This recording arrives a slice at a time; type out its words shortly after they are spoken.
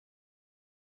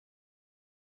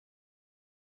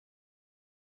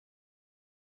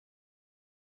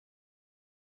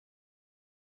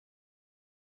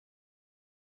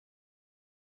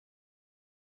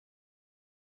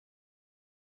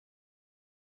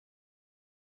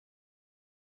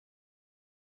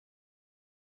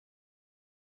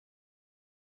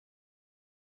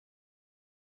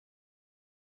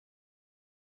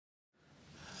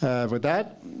With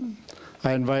that,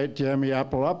 I invite Jeremy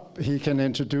Apple up. He can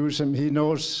introduce him. He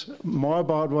knows more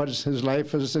about what his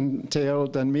life has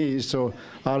entailed than me, so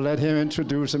I'll let him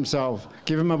introduce himself.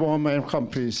 Give him a warm welcome,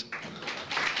 please.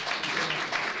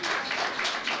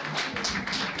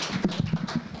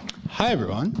 Hi,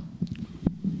 everyone.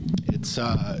 It's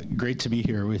great to be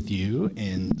here with you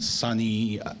in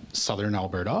sunny southern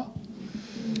Alberta.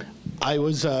 I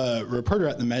was a reporter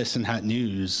at the Medicine Hat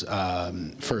News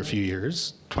for a few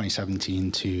years,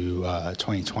 2017 to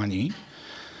 2020.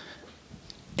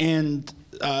 And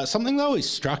something that always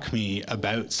struck me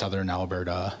about southern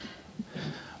Alberta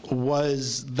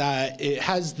was that it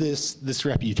has this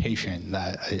reputation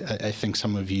that I think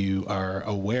some of you are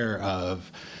aware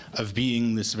of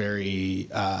being this very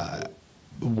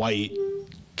white,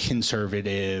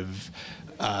 conservative,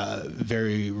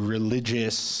 very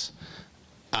religious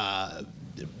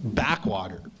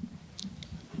backwater.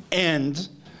 And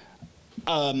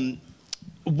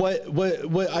what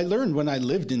I learned when I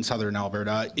lived in southern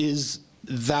Alberta is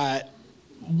that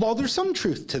while there's some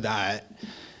truth to that,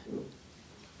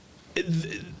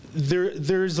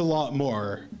 there's a lot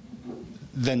more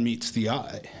than meets the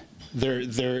eye.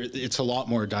 It's a lot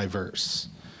more diverse,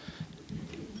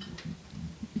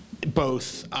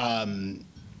 both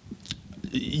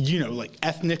like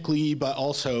ethnically, but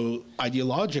also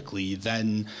ideologically,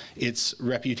 than its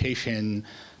reputation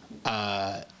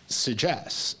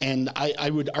suggests. And I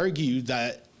would argue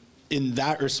that in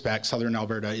that respect, southern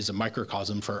Alberta is a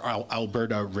microcosm for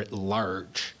Alberta writ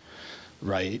large,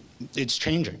 right? It's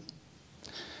changing.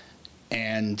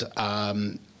 And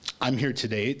I'm here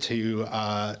today to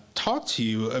talk to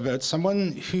you about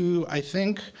someone who I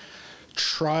think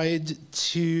tried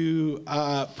to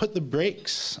put the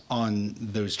brakes on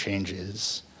those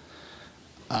changes.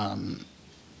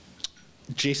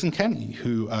 Jason Kenney,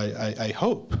 who I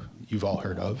hope you've all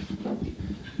heard of.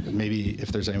 Maybe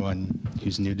if there's anyone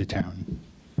who's new to town.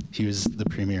 He was the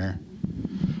premier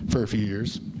for a few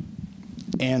years.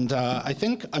 And I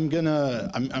think I'm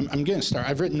gonna start.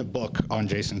 I've written a book on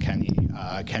Jason Kenney,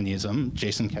 Kenneyism,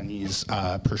 Jason Kenney's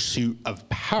pursuit of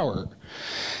power.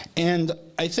 And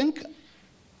I think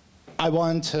I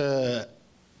wanted to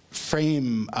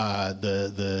frame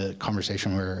the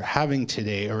conversation we're having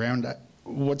today around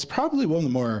what's probably one of the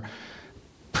more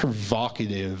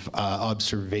provocative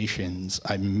observations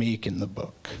I make in the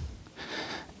book.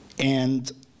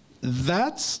 And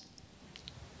that's,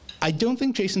 I don't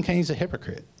think Jason Kenney's a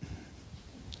hypocrite.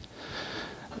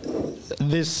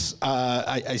 This,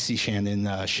 I see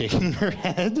Shannon shaking her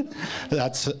head.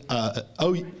 That's,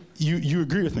 oh, you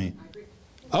agree with me?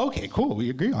 Okay, cool, we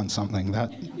agree on something.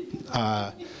 That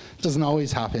doesn't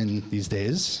always happen these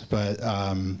days, but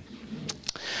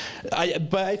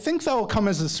I think that will come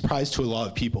as a surprise to a lot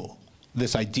of people,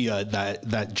 this idea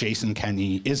that Jason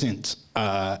Kenney isn't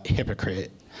a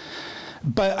hypocrite.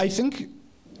 But I think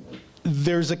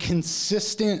there's a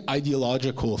consistent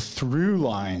ideological through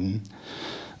line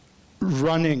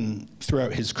running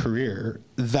throughout his career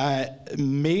that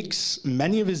makes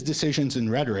many of his decisions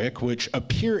and rhetoric, which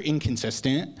appear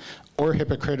inconsistent or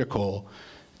hypocritical,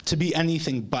 to be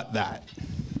anything but that.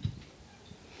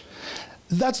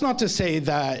 That's not to say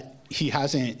that he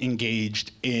hasn't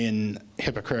engaged in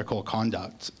hypocritical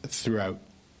conduct throughout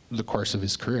the course of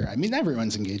his career. I mean,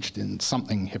 everyone's engaged in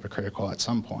something hypocritical at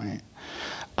some point.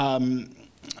 And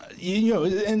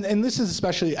this is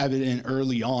especially evident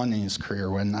early on in his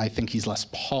career when I think he's less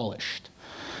polished.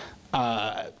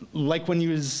 Like when he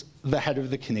was the head of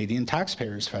the Canadian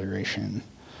Taxpayers Federation.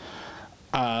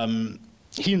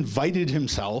 He invited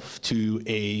himself to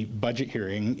a budget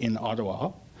hearing in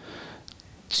Ottawa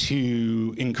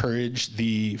to encourage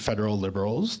the federal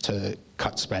Liberals to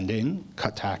cut spending,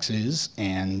 cut taxes,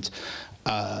 and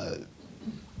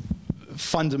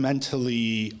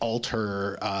fundamentally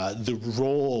alter the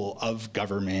role of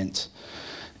government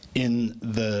in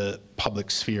the public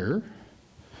sphere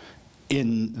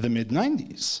in the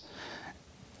mid-90s.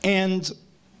 And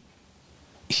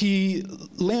he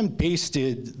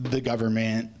lambasted the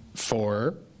government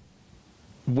for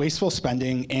wasteful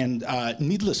spending and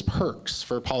needless perks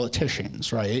for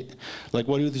politicians, right? Like,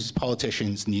 what do these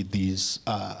politicians need? These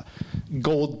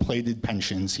gold-plated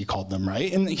pensions, he called them,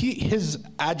 right? And his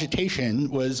agitation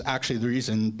was actually the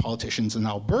reason politicians in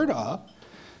Alberta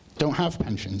don't have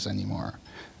pensions anymore.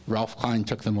 Ralph Klein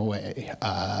took them away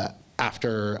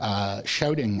after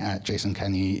shouting at Jason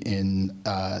Kenney in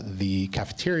the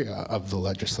cafeteria of the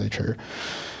legislature.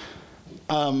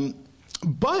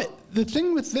 But the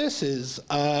thing with this is,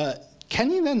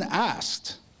 Kenney then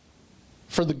asked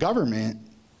for the government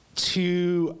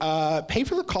to pay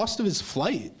for the cost of his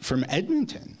flight from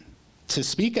Edmonton to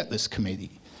speak at this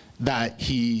committee. that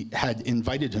he had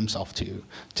invited himself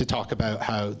to talk about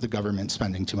how the government's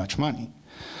spending too much money.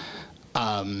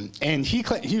 And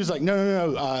he was like,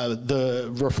 no, the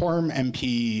Reform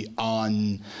MP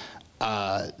on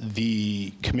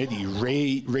the committee,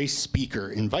 Ray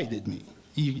Speaker, invited me.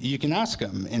 You can ask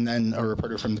him. And then a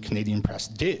reporter from the Canadian Press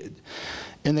did.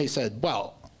 And they said,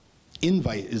 well,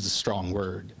 invite is a strong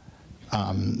word.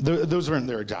 Those weren't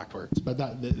their exact words, but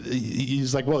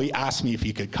he's like, well, he asked me if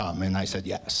he could come, and I said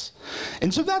yes.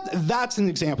 And so that's an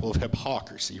example of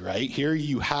hypocrisy, right? Here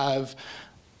you have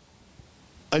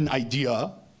an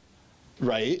idea,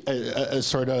 right? A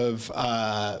sort of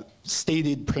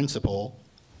stated principle,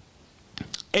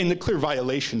 and a clear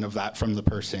violation of that from the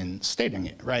person stating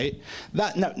it, right?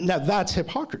 Now that's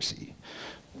hypocrisy.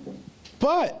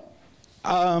 But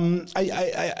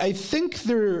I think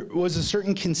there was a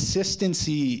certain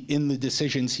consistency in the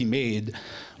decisions he made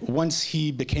once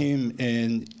he became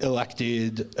an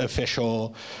elected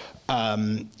official,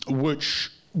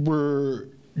 which were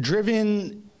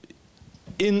driven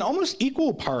in almost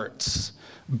equal parts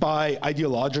by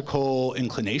ideological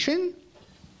inclination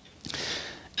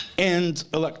and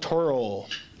electoral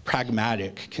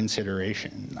pragmatic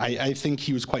consideration. I think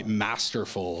he was quite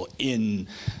masterful in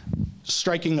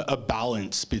striking a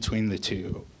balance between the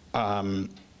two.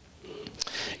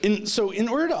 So in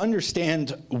order to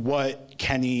understand what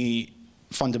Kenney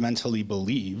fundamentally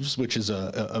believes, which is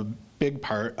a big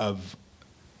part of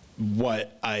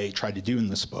what I try to do in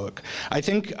this book, I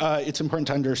think it's important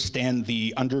to understand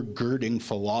the undergirding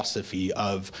philosophy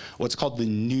of what's called the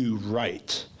new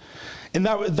right. And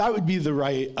that would be the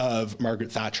right of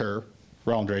Margaret Thatcher,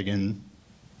 Ronald Reagan,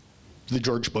 the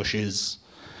George Bushes,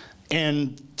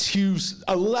 and to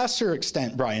a lesser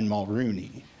extent, Brian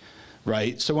Mulroney,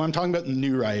 right? So when I'm talking about the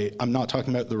new right, I'm not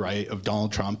talking about the right of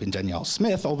Donald Trump and Danielle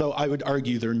Smith, although I would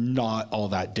argue they're not all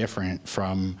that different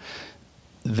from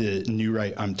the new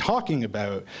right I'm talking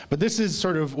about. But this is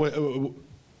sort of what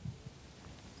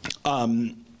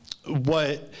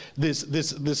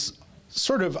this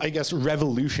sort of, I guess,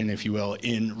 revolution, if you will,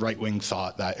 in right-wing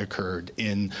thought that occurred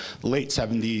in late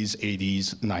 70s,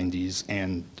 80s, 90s,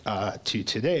 and to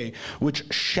today,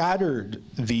 which shattered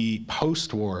the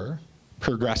post-war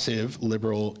progressive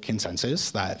liberal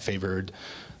consensus that favored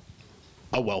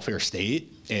a welfare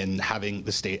state and having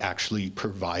the state actually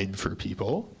provide for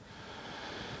people.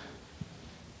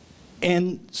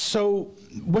 And so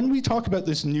when we talk about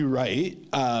this new right,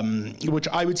 which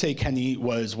I would say Kenney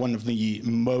was one of the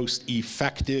most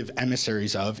effective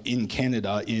emissaries of in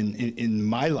Canada in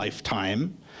my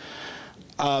lifetime,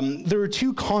 there are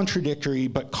two contradictory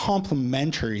but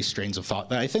complementary strains of thought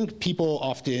that I think people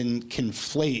often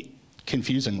conflate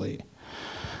confusingly.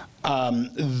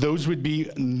 Those would be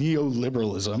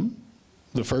neoliberalism,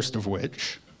 the first of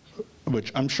which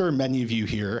I'm sure many of you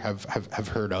here have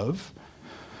heard of.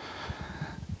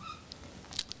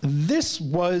 This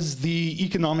was the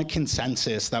economic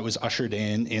consensus that was ushered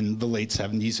in the late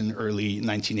 70s and early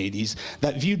 1980s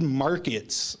that viewed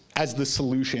markets as the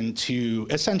solution to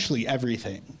essentially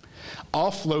everything,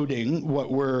 offloading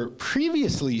what were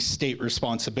previously state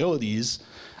responsibilities,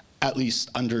 at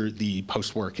least under the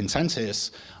post-war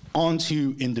consensus,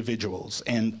 onto individuals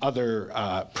and other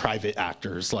private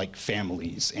actors like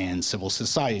families and civil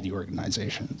society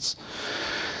organizations.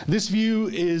 This view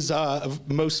is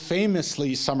most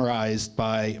famously summarized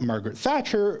by Margaret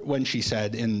Thatcher when she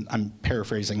said, and I'm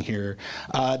paraphrasing here,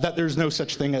 that there's no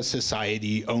such thing as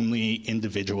society, only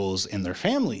individuals and their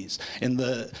families. And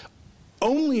the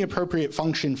only appropriate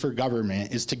function for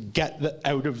government is to get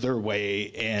out of their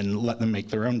way and let them make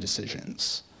their own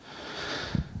decisions.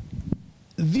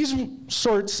 These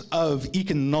sorts of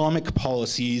economic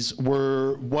policies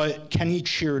were what Kenney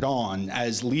cheered on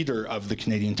as leader of the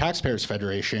Canadian Taxpayers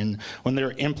Federation when they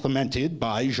were implemented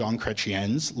by Jean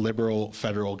Chrétien's Liberal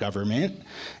federal government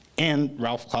and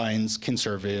Ralph Klein's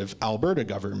conservative Alberta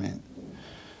government,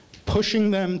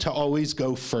 pushing them to always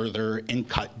go further and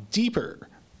cut deeper.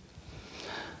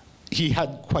 He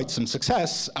had quite some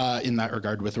success in that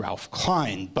regard with Ralph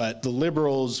Klein, but the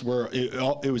Liberals were,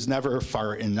 it was never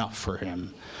far enough for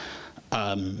him.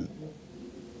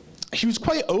 He was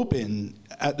quite open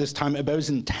at this time about his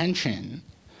intention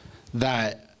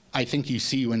that I think you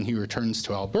see when he returns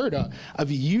to Alberta, of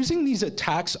using these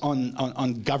attacks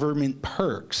on government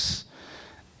perks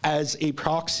as a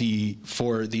proxy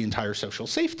for the entire social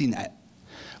safety net.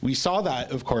 We saw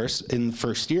that, of course, in the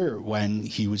first year when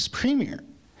he was premier.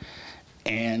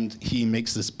 And he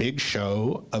makes this big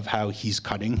show of how he's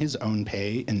cutting his own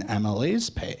pay and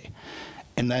MLA's pay.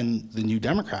 And then the New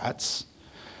Democrats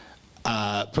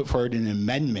put forward an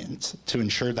amendment to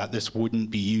ensure that this wouldn't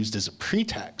be used as a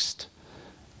pretext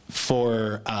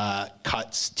for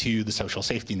cuts to the social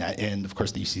safety net, and of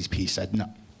course the UCP said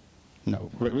no.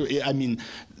 No, I mean,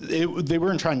 they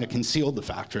weren't trying to conceal the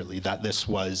fact, really, that this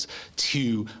was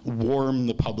to warm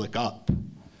the public up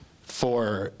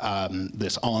for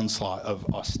this onslaught of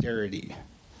austerity.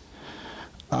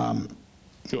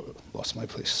 Lost my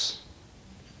place.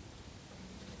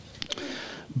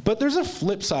 But there's a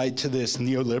flip side to this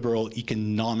neoliberal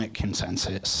economic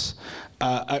consensus,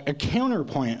 a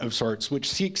counterpoint of sorts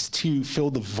which seeks to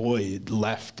fill the void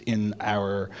left in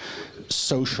our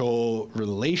social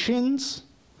relations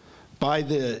by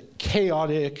the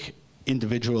chaotic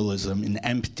individualism and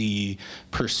empty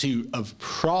pursuit of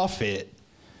profit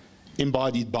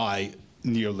embodied by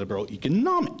neoliberal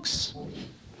economics.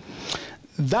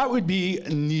 That would be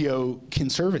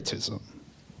neoconservatism,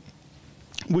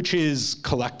 which is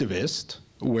collectivist,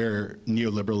 where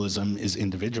neoliberalism is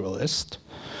individualist.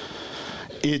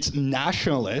 It's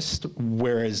nationalist,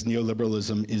 whereas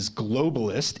neoliberalism is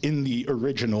globalist in the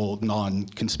original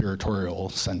non-conspiratorial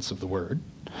sense of the word.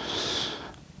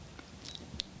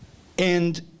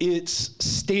 And it's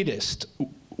statist,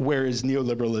 whereas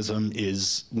neoliberalism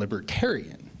is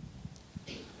libertarian.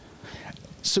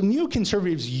 So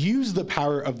neoconservatives use the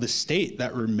power of the state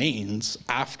that remains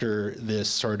after this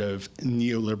sort of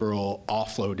neoliberal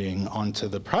offloading onto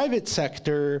the private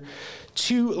sector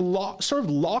to sort of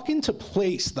lock into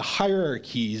place the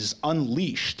hierarchies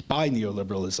unleashed by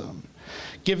neoliberalism,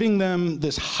 giving them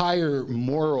this higher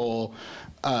moral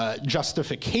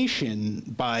justification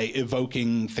by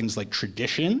evoking things like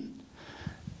tradition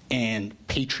and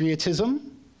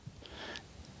patriotism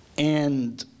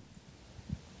and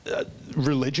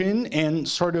religion and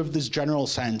sort of this general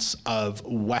sense of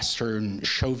Western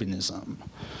chauvinism.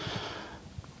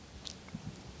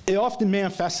 It often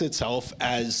manifests itself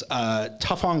as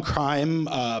tough on crime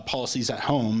policies at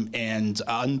home and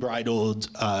unbridled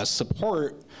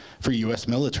support for US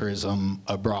militarism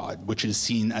abroad, which is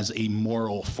seen as a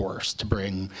moral force to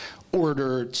bring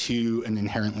order to an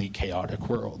inherently chaotic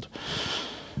world.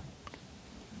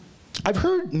 I've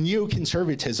heard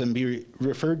neoconservatism be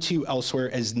referred to elsewhere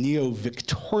as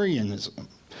neo-Victorianism,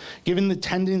 given the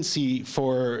tendency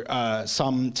for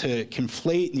some to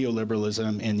conflate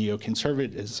neoliberalism and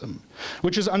neoconservatism,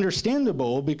 which is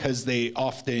understandable because they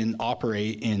often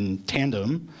operate in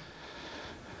tandem.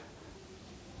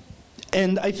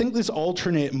 And I think this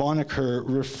alternate moniker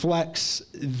reflects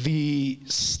the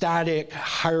static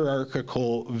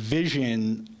hierarchical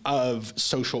vision of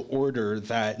social order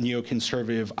that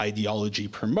neoconservative ideology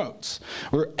promotes,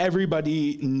 where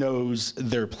everybody knows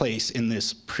their place in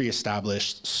this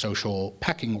pre-established social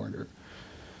pecking order.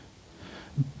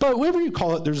 But whatever you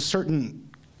call it, there's a certain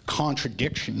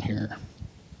contradiction here.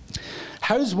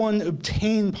 How does one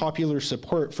obtain popular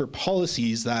support for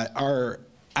policies that are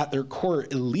at their core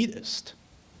elitist?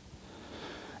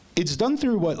 It's done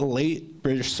through what late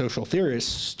British social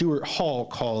theorist Stuart Hall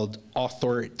called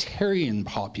authoritarian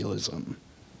populism.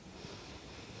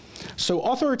 So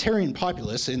authoritarian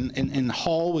populists, and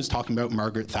Hall was talking about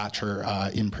Margaret Thatcher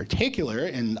in particular,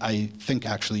 and I think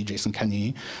actually Jason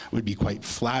Kenney would be quite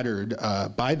flattered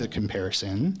by the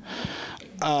comparison,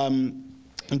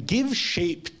 give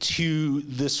shape to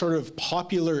this sort of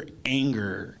popular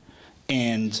anger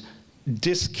and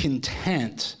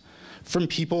discontent from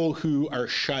people who are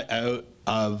shut out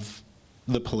of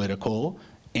the political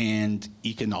and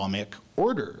economic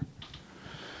order,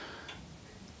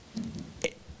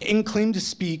 and claim to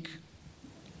speak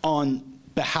on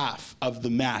behalf of the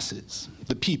masses,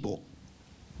 the people.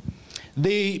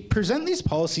 They present these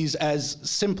policies as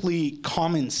simply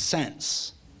common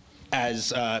sense,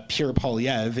 as Pierre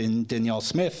Poilievre and Danielle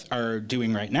Smith are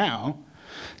doing right now,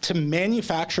 to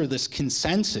manufacture this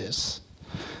consensus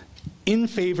in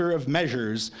favor of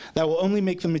measures that will only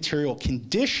make the material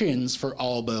conditions for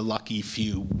all the lucky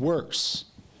few worse.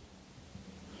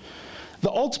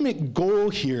 The ultimate goal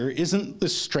here isn't the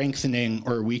strengthening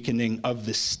or weakening of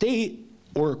the state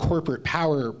or corporate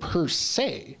power per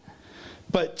se,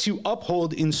 but to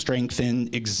uphold and strengthen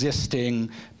existing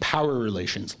power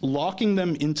relations, locking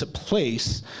them into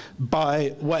place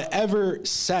by whatever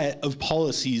set of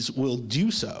policies will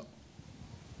do so.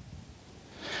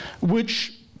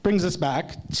 Which brings us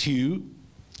back to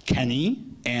Kenney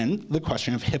and the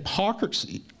question of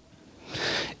hypocrisy.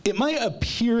 It might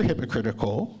appear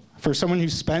hypocritical for someone who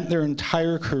spent their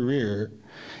entire career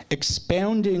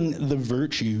expounding the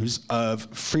virtues of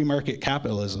free market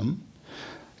capitalism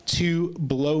to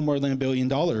blow more than $1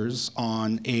 billion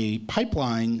on a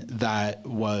pipeline that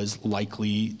was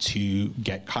likely to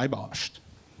get kiboshed.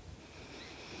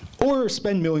 or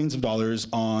spend millions of dollars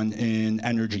on an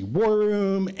energy war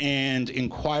room and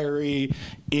inquiry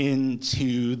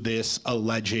into this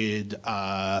alleged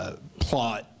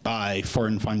plot by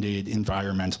foreign-funded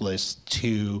environmentalists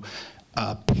to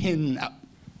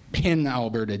pin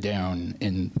Alberta down,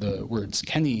 in the words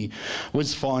Kenney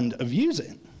was fond of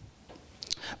using.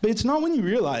 But it's not when you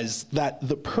realize that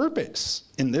the purpose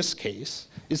in this case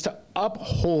is to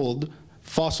uphold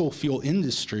fossil fuel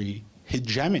industry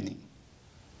hegemony.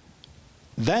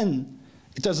 Then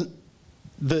it doesn't,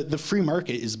 the free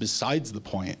market is besides the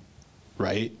point,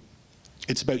 right?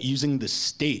 It's about using the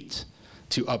state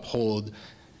to uphold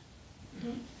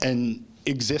an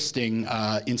existing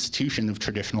institution of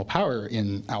traditional power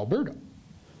in Alberta.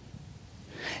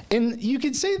 And you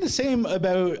could say the same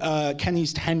about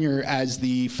Kenney's tenure as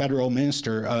the federal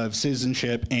minister of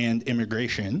citizenship and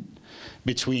immigration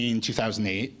between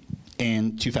 2008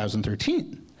 and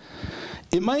 2013.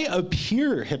 It might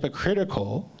appear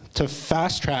hypocritical to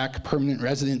fast-track permanent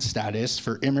resident status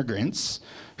for immigrants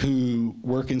who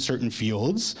work in certain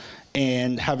fields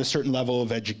and have a certain level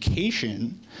of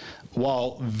education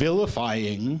while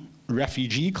vilifying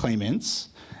refugee claimants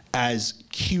as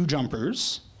queue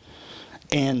jumpers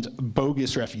and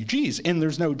bogus refugees. And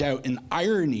there's no doubt an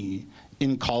irony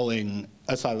in calling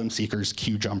asylum seekers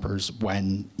queue jumpers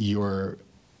when you're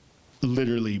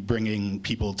literally bringing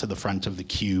people to the front of the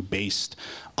queue based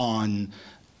on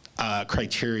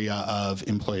criteria of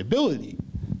employability.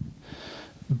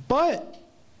 But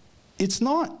it's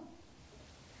not.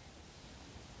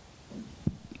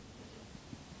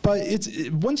 But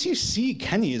once you see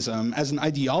Kenneyism as an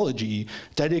ideology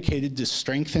dedicated to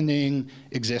strengthening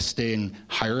existing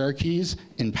hierarchies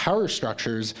and power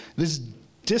structures, this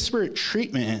disparate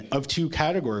treatment of two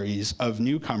categories of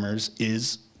newcomers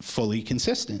is fully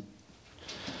consistent.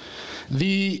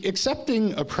 The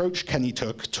accepting approach Kenney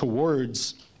took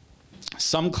towards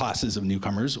some classes of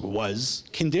newcomers was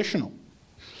conditional.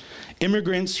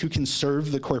 Immigrants who can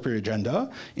serve the corporate agenda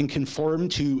and conform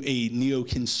to a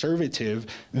neoconservative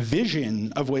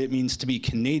vision of what it means to be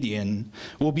Canadian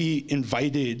will be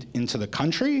invited into the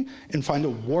country and find a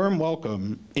warm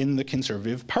welcome in the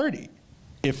Conservative Party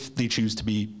if they choose to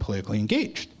be politically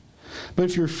engaged. But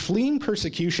if you're fleeing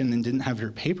persecution and didn't have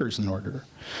your papers in order,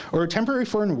 or a temporary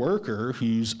foreign worker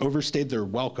who's overstayed their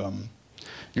welcome,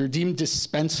 you're deemed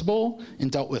dispensable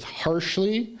and dealt with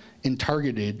harshly and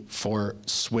targeted for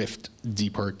swift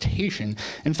deportation.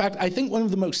 In fact, I think one of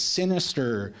the most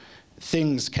sinister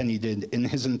things Kenney did in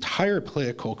his entire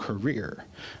political career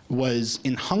was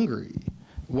in Hungary,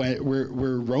 where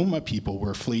Roma people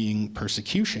were fleeing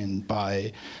persecution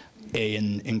by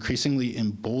an increasingly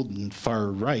emboldened far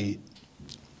right.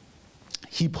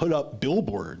 He put up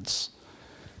billboards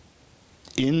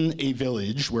in a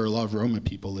village where a lot of Roma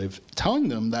people live, telling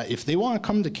them that if they want to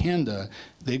come to Canada,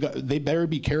 they better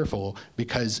be careful,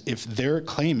 because if their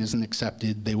claim isn't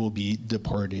accepted, they will be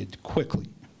deported quickly.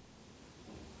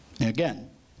 And again,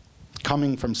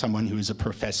 coming from someone who is a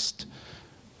professed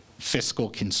fiscal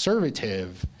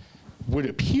conservative would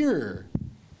appear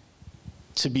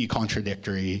to be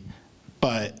contradictory,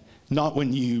 but not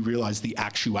when you realize the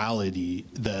actuality,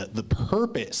 the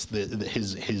purpose that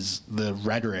the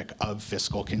rhetoric of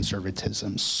fiscal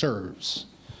conservatism serves.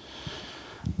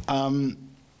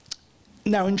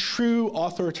 Now, in true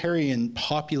authoritarian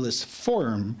populist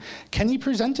form, Kenney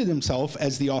presented himself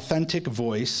as the authentic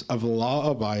voice of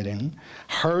law-abiding,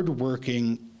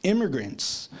 hard-working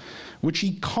immigrants, which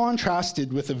he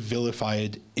contrasted with a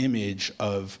vilified image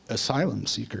of asylum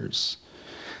seekers.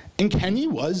 And Kenney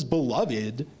was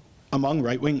beloved among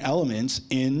right-wing elements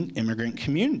in immigrant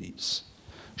communities,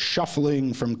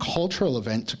 shuffling from cultural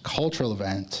event to cultural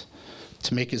event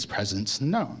to make his presence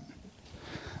known.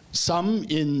 Some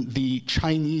in the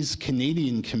Chinese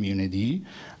Canadian community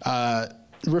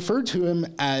referred to him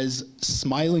as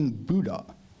Smiling Buddha.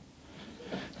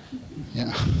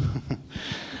 Yeah.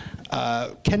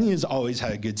 Kenney has always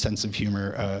had a good sense of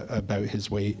humor about his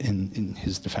weight in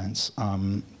his defense.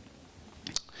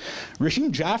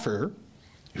 Rahim Jaffer,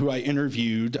 who I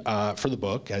interviewed for the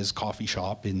book as Coffee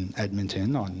Shop in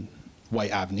Edmonton on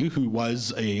White Avenue, who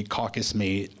was a caucus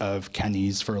mate of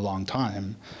Kenney's for a long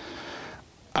time,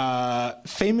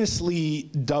 famously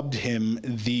dubbed him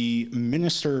the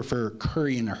Minister for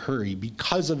Curry in a Hurry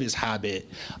because of his habit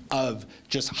of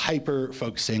just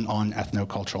hyper-focusing on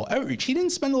ethnocultural outreach. He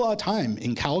didn't spend a lot of time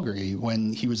in Calgary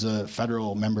when he was a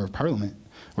federal member of parliament,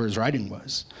 where his riding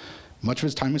was. Much of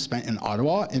his time was spent in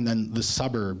Ottawa and then the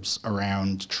suburbs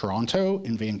around Toronto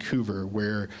and Vancouver,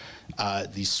 where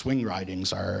these swing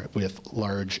ridings are with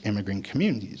large immigrant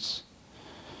communities,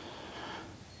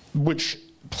 which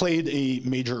played a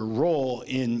major role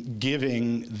in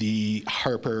giving the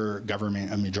Harper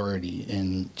government a majority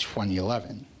in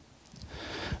 2011.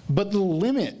 But the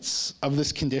limits of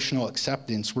this conditional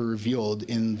acceptance were revealed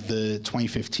in the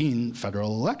 2015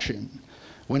 federal election,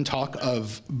 when talk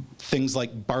of things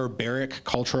like barbaric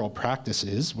cultural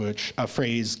practices, which a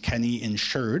phrase Kenney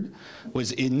ensured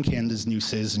was in Canada's new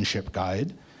citizenship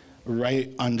guide,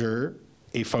 right under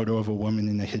a photo of a woman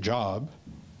in a hijab.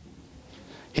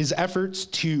 His efforts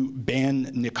to ban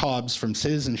niqabs from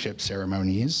citizenship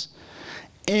ceremonies,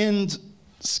 and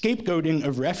scapegoating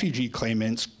of refugee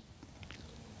claimants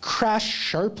crashed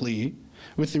sharply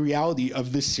with the reality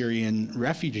of the Syrian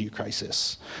refugee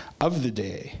crisis of the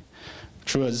day,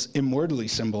 which was immortally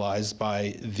symbolized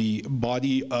by the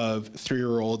body of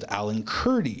 3-year-old Alan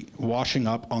Kurdi washing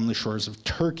up on the shores of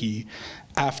Turkey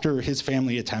after his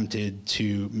family attempted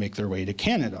to make their way to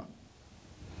Canada.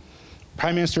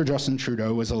 Prime Minister Justin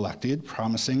Trudeau was elected,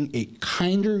 promising a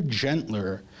kinder,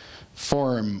 gentler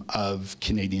form of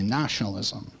Canadian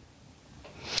nationalism.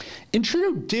 And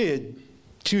Trudeau did,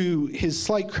 to his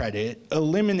slight credit,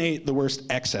 eliminate the worst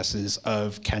excesses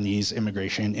of Kenney's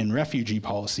immigration and refugee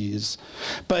policies,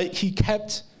 but he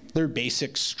kept their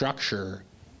basic structure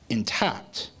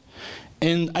intact.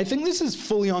 And I think this is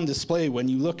fully on display when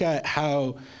you look at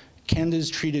how Canada's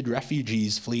treated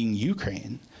refugees fleeing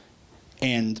Ukraine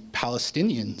and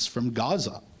Palestinians from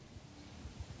Gaza.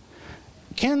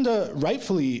 Canada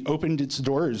rightfully opened its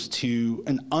doors to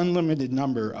an unlimited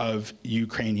number of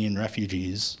Ukrainian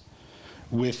refugees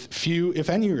with few, if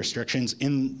any, restrictions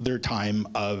in their time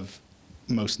of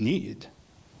most need.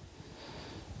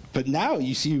 But now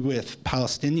you see with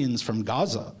Palestinians from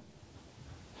Gaza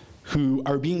who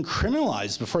are being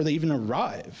criminalized before they even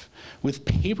arrive, with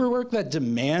paperwork that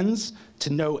demands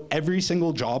to know every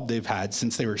single job they've had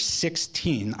since they were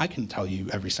 16. I can tell you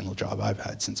every single job I've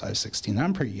had since I was 16.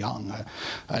 I'm pretty young.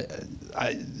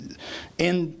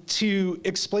 And to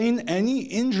explain any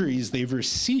injuries they've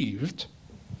received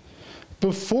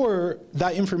before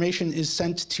that information is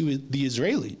sent to the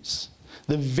Israelis,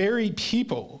 the very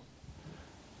people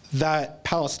that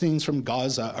Palestinians from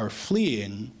Gaza are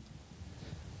fleeing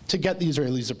to get the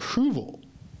Israelis' approval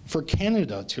for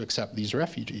Canada to accept these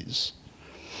refugees.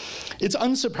 It's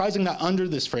unsurprising that under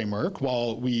this framework,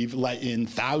 while we've let in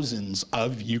thousands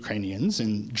of Ukrainians,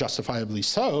 and justifiably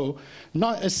so,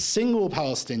 not a single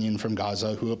Palestinian from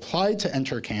Gaza who applied to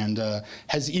enter Canada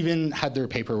has even had their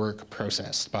paperwork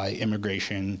processed by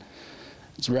Immigration,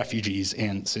 Refugees,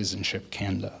 and Citizenship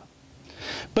Canada.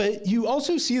 But you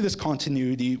also see this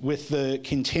continuity with the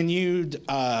continued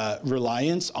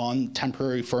reliance on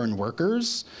temporary foreign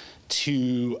workers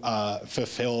to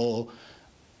fulfill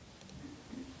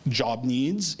job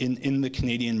needs in the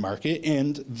Canadian market,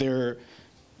 and their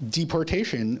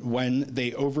deportation when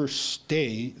they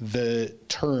overstay the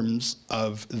terms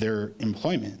of their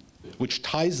employment, which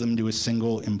ties them to a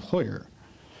single employer.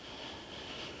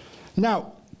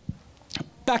 Now,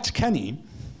 back to Kenney.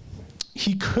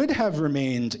 He could have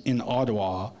remained in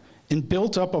Ottawa and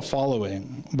built up a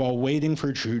following while waiting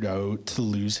for Trudeau to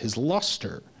lose his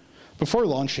luster before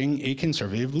launching a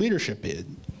Conservative leadership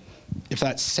bid. If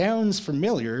that sounds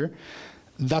familiar,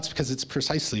 that's because it's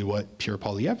precisely what Pierre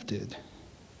Poilievre did.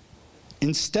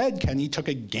 Instead, Kenney took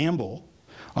a gamble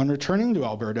on returning to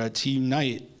Alberta to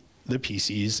unite the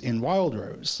PCs in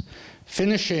Wildrose,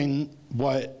 finishing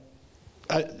what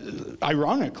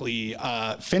ironically,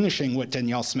 finishing what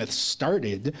Danielle Smith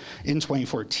started in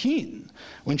 2014,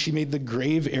 when she made the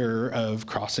grave error of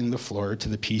crossing the floor to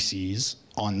the PCs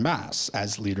en masse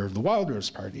as leader of the Wildrose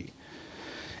Party.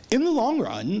 In the long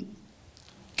run,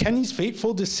 Kenney's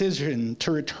fateful decision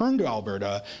to return to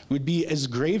Alberta would be as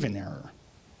grave an error.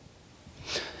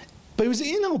 But it was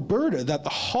in Alberta that the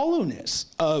hollowness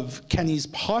of Kenney's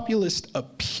populist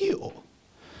appeal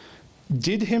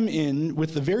did him in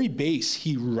with the very base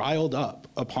he riled up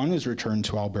upon his return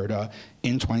to Alberta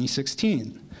in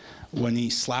 2016, when he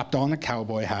slapped on a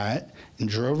cowboy hat and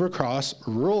drove across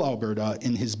rural Alberta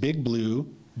in his big blue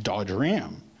Dodge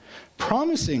Ram,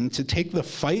 promising to take the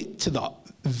fight to the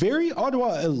very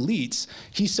Ottawa elites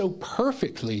he so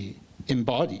perfectly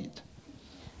embodied.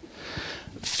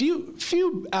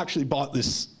 Few actually bought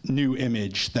this new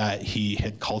image that he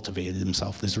had cultivated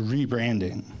himself, this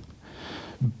rebranding.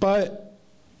 But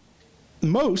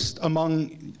most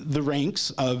among the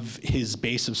ranks of his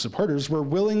base of supporters were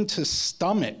willing to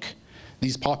stomach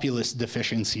these populist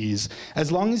deficiencies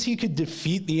as long as he could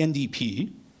defeat the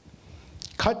NDP,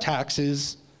 cut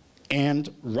taxes, and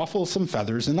ruffle some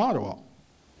feathers in Ottawa.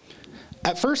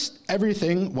 At first,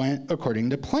 everything went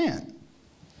according to plan.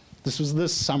 This was the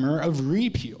summer of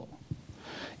repeal.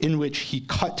 in which he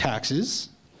cut taxes,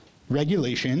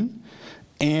 regulation,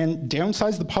 and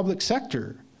downsized the public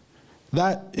sector,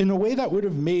 that in a way that would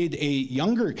have made a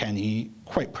younger Kenney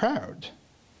quite proud.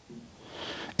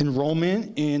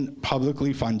 Enrollment in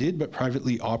publicly funded but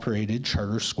privately operated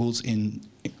charter schools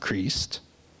increased,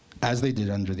 as they did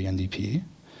under the NDP.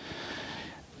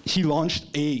 He launched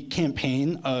a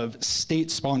campaign of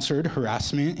state-sponsored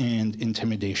harassment and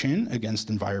intimidation against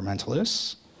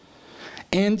environmentalists.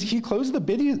 And he closed the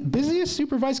busiest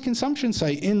supervised consumption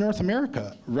site in North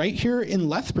America, right here in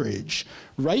Lethbridge,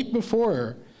 right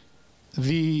before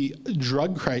the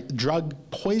drug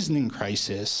poisoning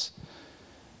crisis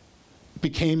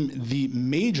became the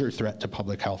major threat to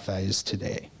public health that is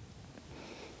today.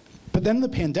 But then the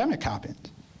pandemic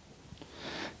happened.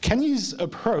 Kenney's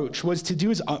approach was to do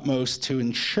his utmost to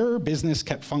ensure business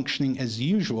kept functioning as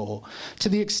usual to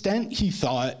the extent he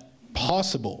thought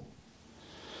possible.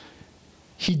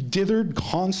 He dithered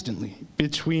constantly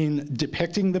between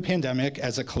depicting the pandemic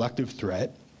as a collective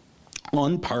threat,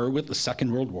 on par with the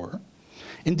Second World War,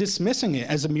 and dismissing it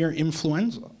as a mere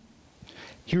influenza.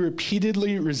 He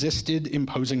repeatedly resisted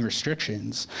imposing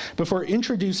restrictions before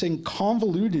introducing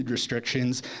convoluted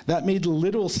restrictions that made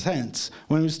little sense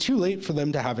when it was too late for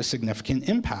them to have a significant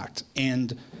impact,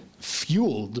 and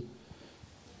fueled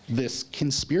this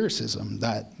conspiracism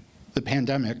that the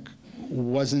pandemic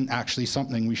wasn't actually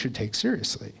something we should take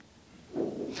seriously.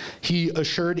 He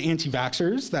assured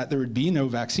anti-vaxxers that there would be no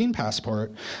vaccine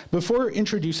passport before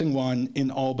introducing one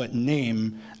in all but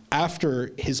name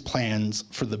after his plans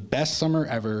for the best summer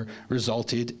ever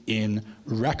resulted in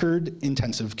record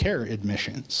intensive care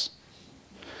admissions.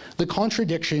 The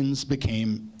contradictions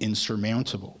became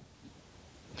insurmountable.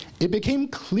 It became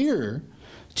clear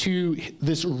to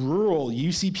this rural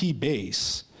UCP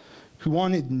base, who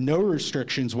wanted no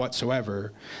restrictions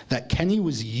whatsoever, that Kenney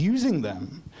was using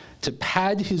them to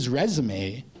pad his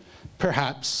resume,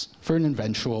 perhaps for an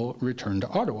eventual return to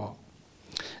Ottawa.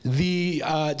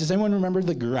 Does anyone remember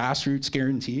the grassroots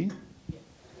guarantee?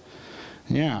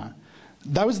 Yeah.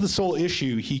 That was the sole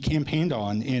issue he campaigned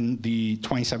on in the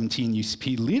 2017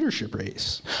 UCP leadership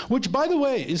race, which, by the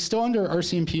way, is still under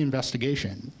RCMP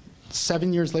investigation.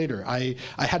 7 years later, I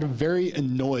had a very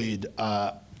annoyed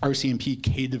RCMP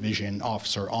K Division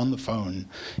officer on the phone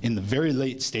in the very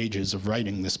late stages of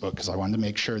writing this book, because I wanted to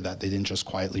make sure that they didn't just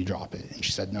quietly drop it. And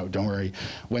she said, no, don't worry.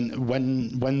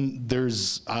 When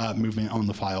there's movement on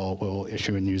the file, we'll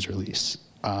issue a news release.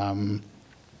 But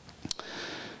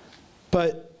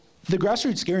the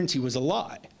grassroots guarantee was a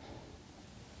lie.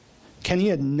 Kenney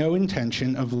had no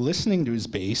intention of listening to his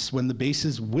base when the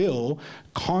base's will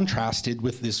contrasted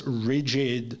with this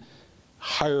rigid,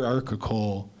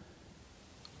 hierarchical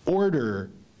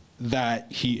order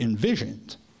that he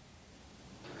envisioned.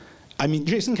 I mean,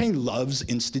 Jason Kenney loves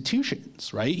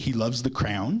institutions, right? He loves the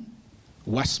Crown,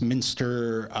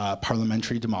 Westminster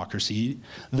parliamentary democracy,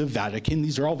 the Vatican.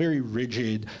 These are all very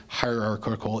rigid,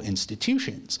 hierarchical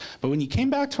institutions. But when he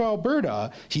came back to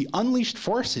Alberta, he unleashed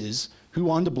forces who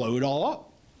wanted to blow it all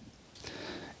up.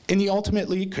 And he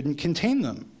ultimately couldn't contain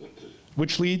them,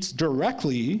 which leads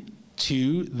directly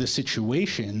to the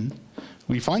situation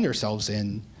we find ourselves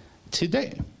in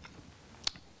today.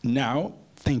 Now,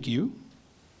 thank you.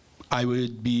 I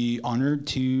would be honored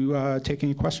to take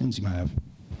any questions you might have.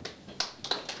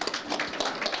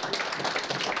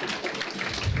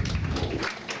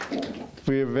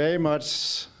 We are very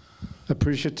much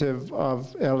appreciative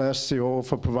of LSCO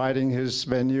for providing his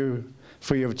venue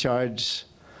free of charge.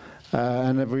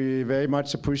 And we very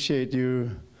much appreciate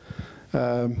you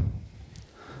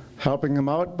helping him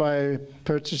out by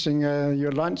purchasing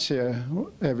your lunch here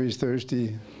every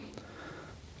Thursday.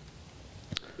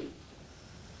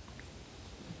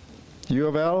 U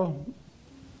of L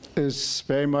is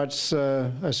very much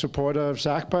a supporter of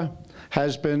SACPA,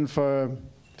 has been for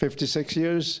 56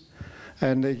 years,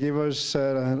 and they give us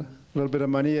a little bit of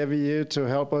money every year to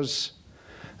help us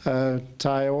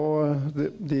tie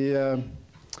over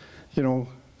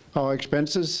our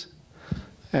expenses.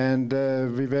 And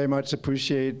we very much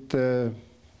appreciate the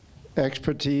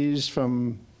expertise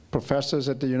from professors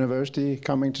at the university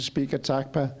coming to speak at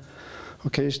SACPA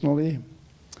occasionally.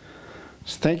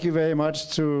 So thank you very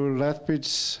much to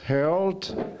Lethbridge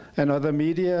Herald and other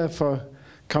media for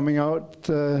coming out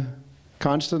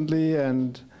constantly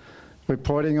and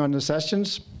reporting on the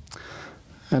sessions.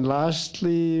 And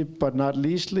lastly, but not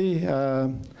leastly,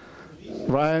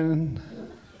 Ryan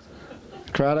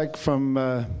Craddock from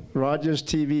Rogers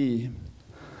TV,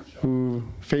 who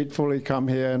faithfully come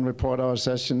here and report our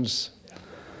sessions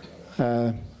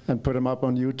and put them up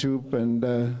on YouTube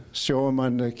and show them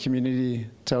on the community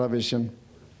television.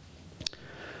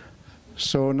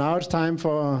 So now it's time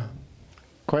for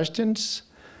questions,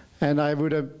 and I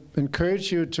would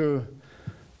encourage you to,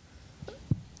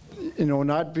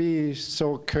 not be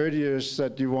so courteous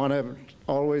that you want to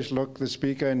always look the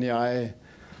speaker in the eye.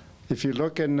 If you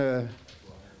look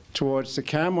towards the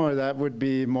camera, that would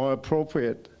be more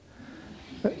appropriate.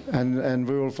 And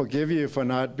we will forgive you for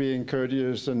not being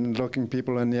courteous and looking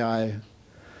people in the eye.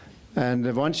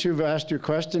 And once you've asked your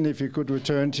question, if you could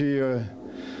return to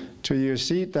your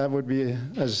seat, that would be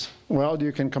as well.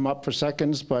 You can come up for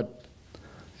seconds, but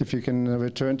if you can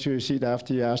return to your seat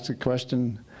after you ask the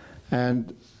question.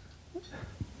 And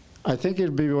I think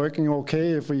it'll be working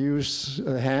okay if we use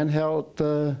a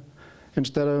handheld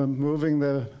instead of moving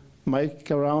the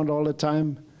mic around all the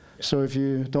time. So if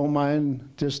you don't mind,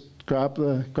 just grab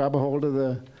a hold of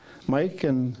the mic.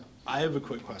 And I have a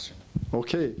quick question.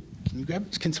 Okay.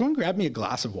 Can someone grab me a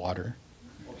glass of water?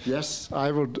 Yes,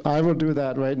 I will do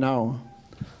that right now.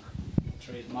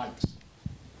 Trade mics.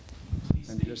 Please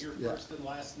state your first and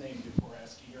last name before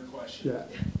asking your question.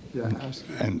 Yeah.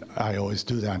 And I always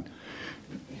do that.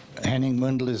 Henning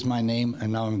Mundel is my name,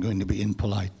 and now I'm going to be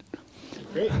impolite.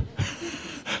 Great.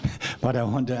 But I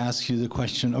want to ask you the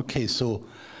question, okay, so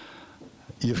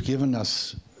you've given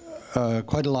us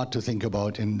quite a lot to think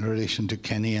about in relation to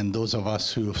Kenney, and those of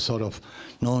us who have sort of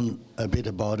known a bit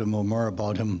about him or more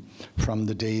about him from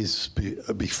the days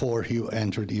before he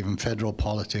entered even federal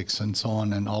politics and so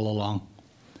on and all along.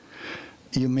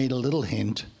 You made a little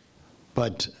hint,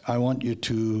 but I want you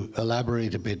to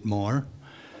elaborate a bit more.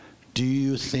 Do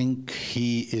you think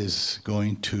he is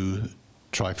going to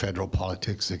try federal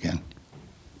politics again?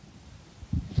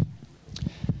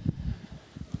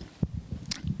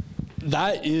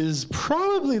 That is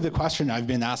probably the question I've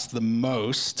been asked the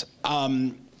most.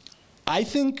 I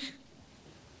think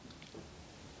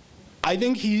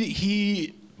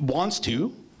he wants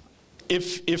to.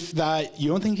 If that, you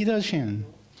don't think he does, Shannon?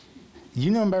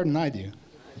 You know him better than I do. I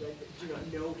do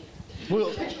not know him.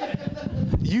 Well,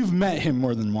 you've met him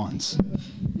more than once.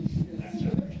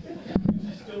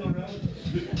 Still around?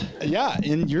 Yeah,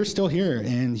 and you're still here,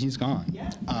 and he's gone.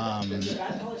 Yeah.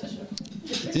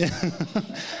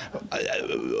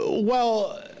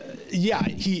 Well, yeah,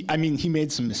 he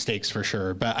made some mistakes for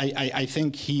sure, but I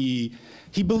think he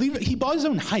bought his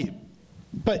own hype.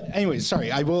 But anyway,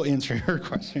 sorry, I will answer your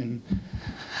question.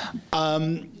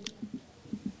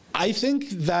 I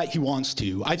think that he wants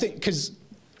to. I think, because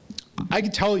I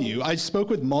can tell you, I spoke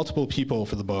with multiple people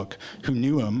for the book who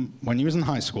knew him when he was in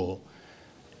high school.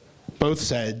 Both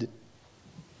said,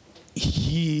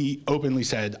 he openly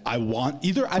said,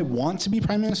 either I want to be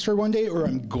prime minister one day or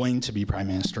I'm going to be prime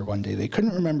minister one day. They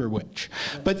couldn't remember which.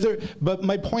 But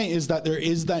my point is that there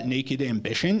is that naked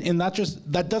ambition, and that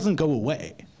doesn't go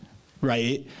away,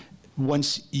 right?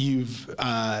 Once you've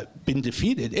been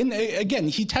defeated. And again,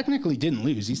 he technically didn't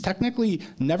lose. He's technically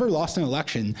never lost an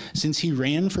election since he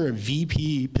ran for a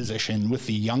VP position with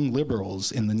the Young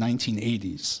Liberals in the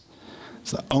 1980s.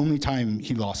 It's the only time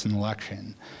he lost an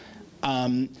election.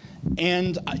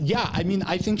 Yeah,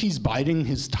 I think he's biding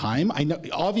his time. I know,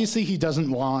 obviously, he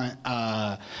doesn't want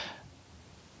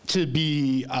to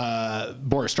be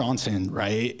Boris Johnson,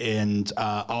 right, and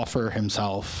offer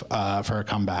himself for a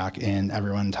comeback, and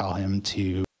everyone tell him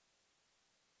to.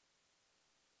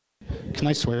 Can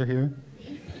I swear here?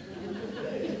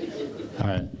 All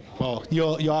right. Well,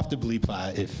 you'll have to bleep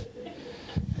that if.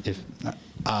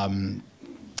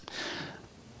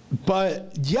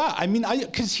 But yeah,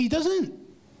 because he doesn't.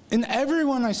 And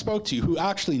everyone I spoke to who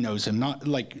actually knows him, not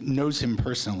like knows him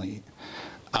personally,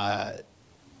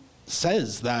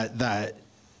 says that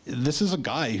this is a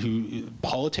guy who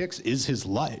politics is his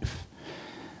life,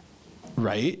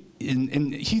 right?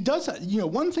 And he does,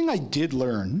 one thing I did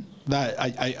learn that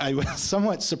I was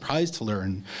somewhat surprised to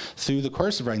learn through the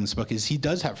course of writing this book is he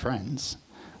does have friends.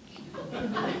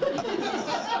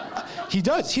 He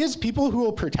does. He has people who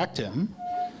will protect him,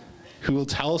 who will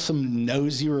tell some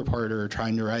nosy reporter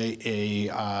trying to write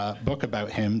a book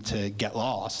about him to get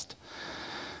lost.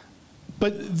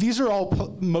 But these are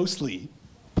all mostly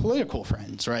political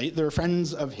friends, right? They're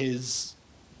friends of his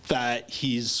that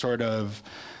he's sort of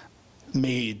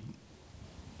made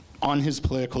on his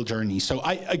political journey. So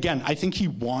I think he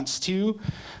wants to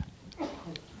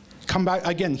come back.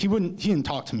 Again, he didn't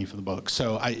talk to me for the book,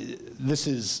 so this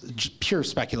is pure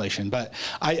speculation, but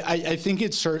I think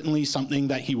it's certainly something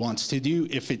that he wants to do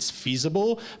if it's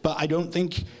feasible, but I don't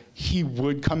think he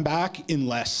would come back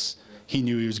unless he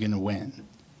knew he was going to win.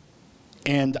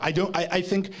 And I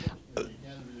think,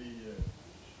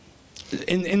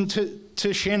 and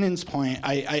to Shannon's point,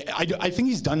 I think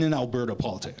he's done in Alberta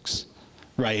politics,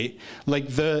 right? Like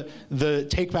the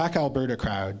Take Back Alberta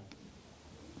crowd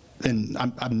and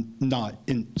I'm not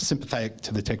sympathetic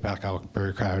to the Take Back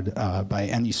Alberta crowd by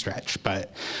any stretch,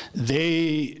 but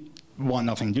they want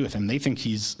nothing to do with him. They think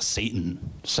he's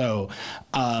Satan. So,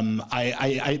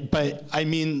 but I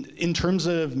mean, in terms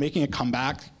of making a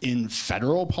comeback in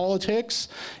federal politics,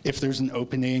 if there's an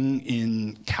opening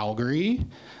in Calgary,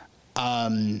 I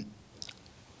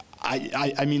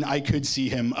mean, I could see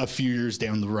him a few years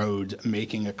down the road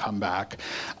making a comeback.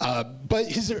 But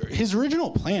his original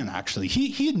plan, actually,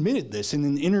 he admitted this in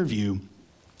an interview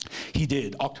he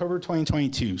did, October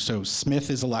 2022. So Smith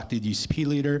is elected UCP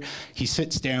leader. He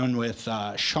sits down with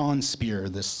Sean Speer,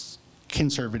 this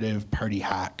conservative party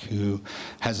hack who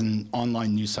has an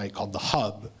online news site called The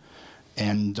Hub.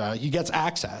 And he gets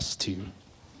access to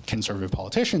conservative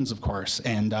politicians, of course.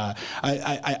 And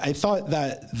I thought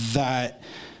that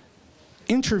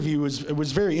interview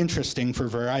was very interesting for a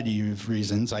variety of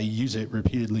reasons. I use it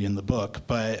repeatedly in the book.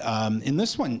 But in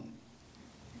this one,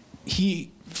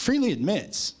 he freely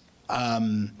admits,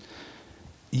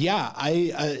 yeah,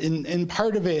 and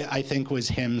part of it, I think, was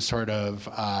him sort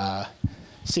of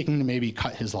seeking to maybe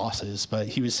cut his losses. But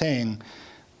he was saying,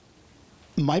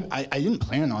 I didn't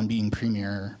plan on being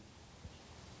premier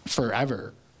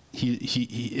forever.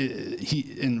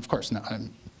 He and of course, not,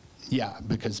 yeah,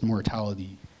 because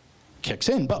mortality kicks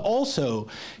in. But also,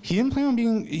 he didn't plan on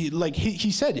being,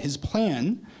 he said his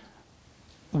plan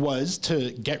was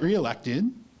to get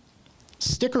reelected,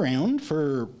 stick around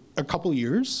for a couple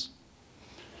years,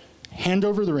 hand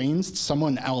over the reins to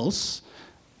someone else,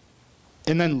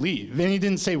 and then leave. And he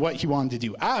didn't say what he wanted to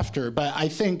do after, but I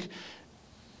think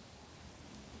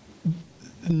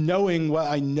knowing what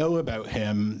I know about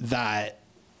him, that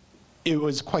it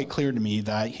was quite clear to me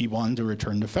that he wanted to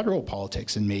return to federal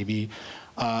politics and maybe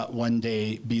one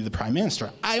day be the prime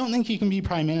minister. I don't think he can be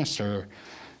prime minister.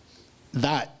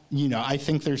 That, I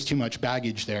think there's too much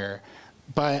baggage there.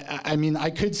 But I mean, I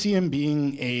could see him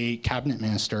being a cabinet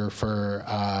minister for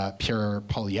Pierre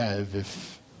Poilievre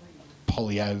if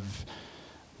Poilievre,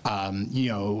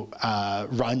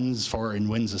 runs for and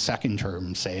wins a second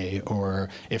term, say, or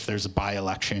if there's a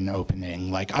by-election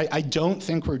opening. Like, I don't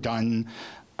think we're done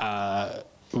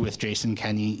with Jason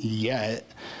Kenney yet.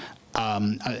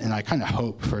 And I kind of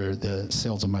hope for the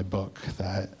sales of my book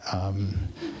that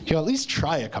he'll at least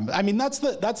try a comeback. I mean, that's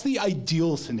the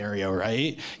ideal scenario,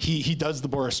 right? He does the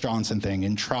Boris Johnson thing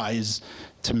and tries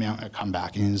to mount a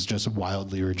comeback and is just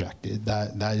wildly rejected.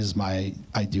 That is my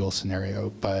ideal scenario.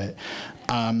 But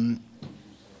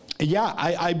yeah,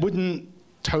 I wouldn't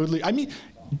totally. I mean,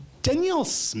 Danielle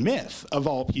Smith, of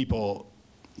all people,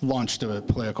 launched a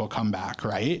political comeback,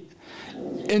 right?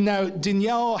 And now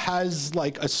Danielle has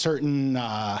like a certain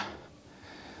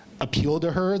appeal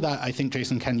to her that I think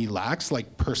Jason Kenney lacks,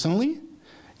 like personally.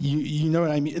 You know what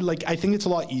I mean? Like, I think it's a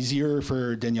lot easier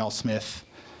for Danielle Smith.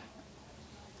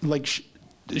 Like,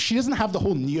 she doesn't have the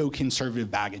whole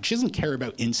neoconservative baggage. She doesn't care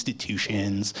about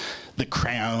institutions, the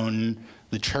crown,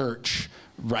 the church,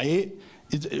 right?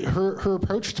 Her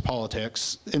approach to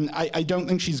politics, and I don't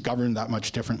think she's governed that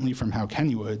much differently from how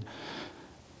Kenney would.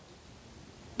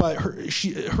 But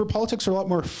her politics are a lot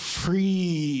more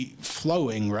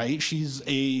free-flowing, right? She's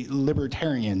a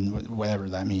libertarian, whatever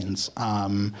that means.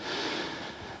 And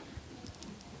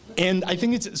I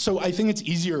think it's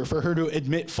easier for her to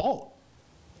admit fault,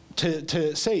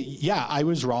 to say, yeah, I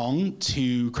was wrong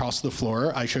to cross the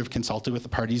floor. I should have consulted with the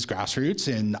party's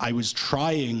grassroots, and I was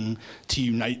trying to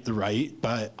unite the right,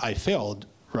 but I failed,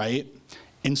 right?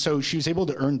 And so she was able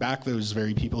to earn back those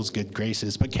very people's good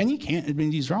graces. But Kenney can't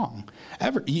admit he's wrong,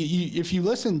 ever. If you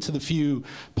listen to the few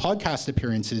podcast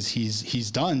appearances he's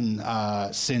done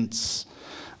since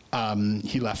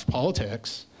he left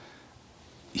politics,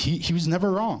 he was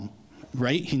never wrong,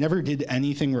 right? He never did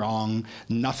anything wrong.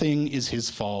 Nothing is his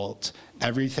fault.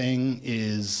 Everything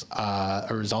is a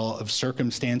result of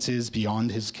circumstances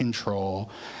beyond his control.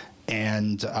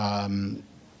 And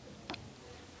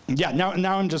yeah,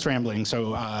 now I'm just rambling,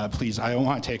 so please, I don't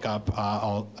want to take up,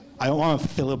 I don't want to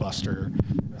filibuster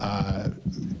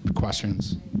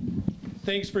questions.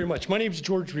 Thanks very much. My name is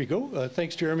George Rigo.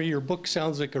 Thanks, Jeremy. Your book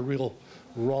sounds like a real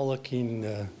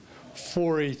rollicking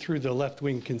foray through the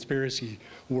left-wing conspiracy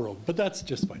world, but that's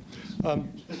just fine.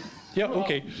 Yeah,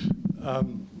 okay.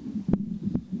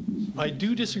 I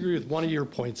do disagree with one of your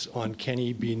points on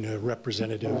Kenney being a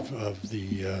representative of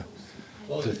the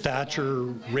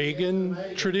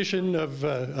Thatcher-Reagan tradition of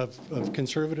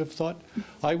conservative thought.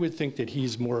 I would think that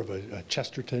he's more of a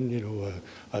Chesterton,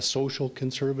 a social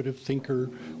conservative thinker,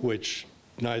 which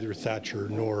neither Thatcher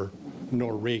nor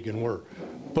Reagan were.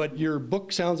 But your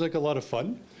book sounds like a lot of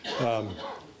fun.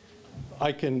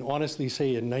 I can honestly say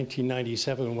in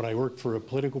 1997, when I worked for a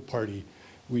political party,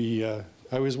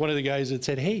 I was one of the guys that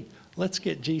said, hey, let's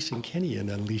get Jason Kenney and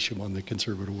unleash him on the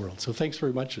conservative world. So thanks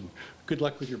very much, and good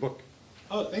luck with your book.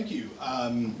 Oh, thank you.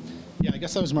 Yeah, I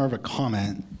guess that was more of a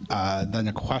comment than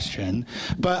a question.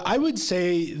 But I would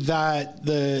say that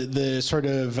the sort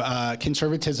of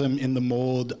conservatism in the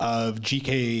mold of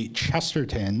G.K.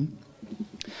 Chesterton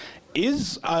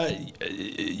is,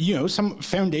 some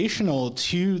foundational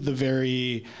to the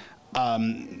very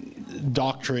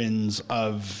doctrines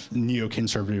of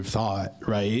neoconservative thought,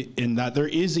 right? In that there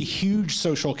is a huge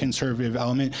social conservative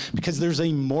element because there's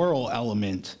a moral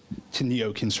element to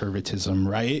neoconservatism,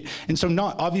 right? And so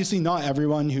obviously not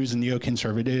everyone who's a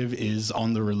neoconservative is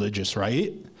on the religious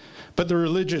right, but the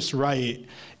religious right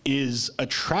is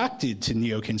attracted to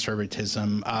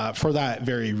neoconservatism for that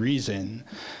very reason.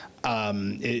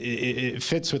 It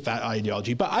fits with that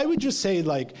ideology. But I would just say,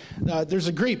 there's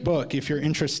a great book if you're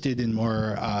interested in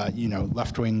more,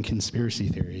 left-wing conspiracy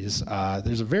theories.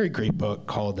 There's a very great book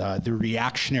called The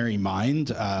Reactionary Mind,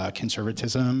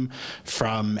 Conservatism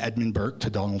from Edmund Burke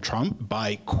to Donald Trump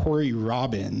by Corey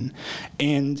Robin.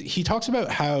 And he talks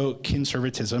about how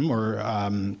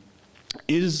conservatism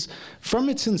is, from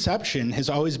its inception, has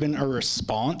always been a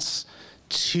response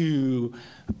to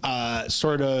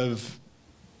sort of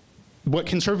what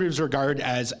conservatives regard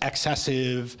as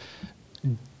excessive,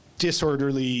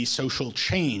 disorderly social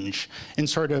change, and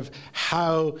sort of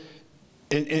how,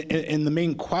 in the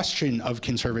main question of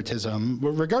conservatism,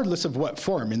 regardless of what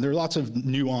form, and there are lots of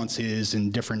nuances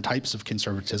and different types of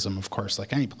conservatism, of course,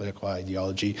 like any political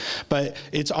ideology, but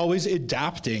it's always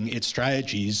adapting its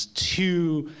strategies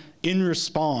in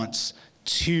response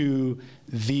to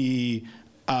the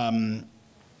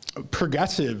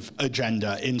progressive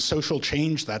agenda in social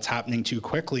change that's happening too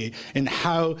quickly, and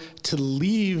how to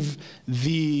leave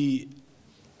the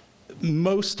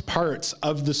most parts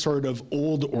of the sort of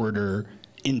old order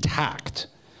intact,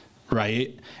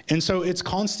 right? And so it's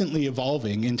constantly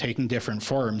evolving and taking different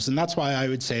forms. And that's why I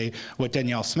would say what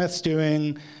Danielle Smith's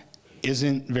doing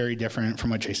isn't very different from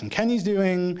what Jason Kenney's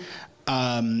doing.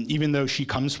 Even though she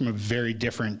comes from a very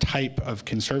different type of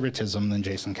conservatism than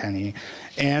Jason Kenney.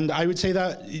 And I would say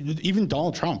that even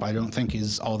Donald Trump, I don't think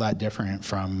is all that different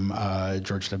from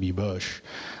George W. Bush.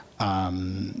 I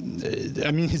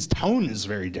mean, his tone is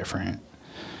very different.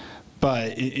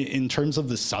 But in terms of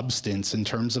the substance, in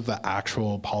terms of the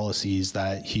actual policies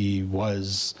that he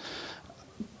was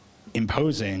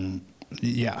imposing,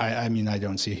 yeah, I mean, I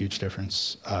don't see a huge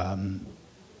difference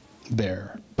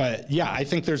there. But yeah, I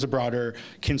think there's a broader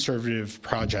conservative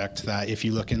project that if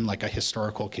you look in like a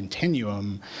historical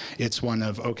continuum, it's one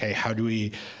of, okay, how do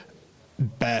we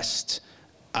best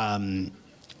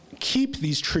keep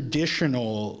these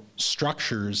traditional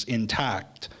structures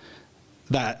intact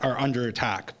that are under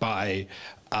attack by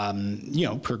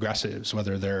progressives,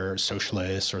 whether they're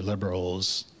socialists or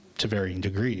liberals to varying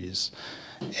degrees.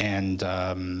 And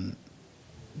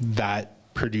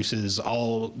that produces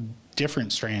all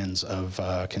different strands of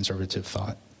conservative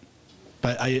thought.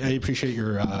 But I appreciate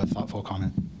your thoughtful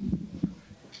comment.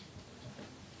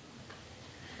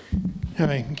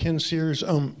 Hi, Ken Sears.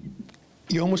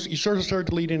 You sort of started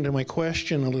to lead into my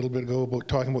question a little bit ago about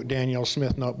talking about Danielle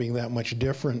Smith not being that much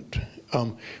different.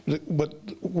 But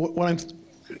what I'm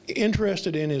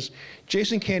interested in is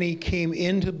Jason Kenney came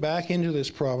back into this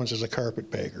province as a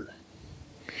carpetbagger.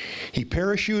 He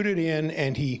parachuted in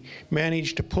and he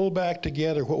managed to pull back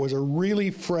together what was a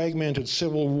really fragmented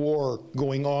civil war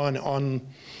going on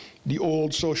the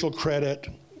old social credit,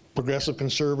 progressive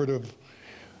conservative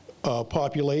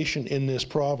population in this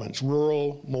province,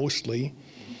 rural mostly.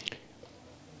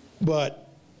 But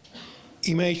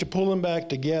he managed to pull them back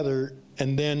together,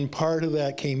 and then part of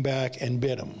that came back and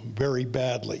bit him very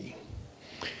badly.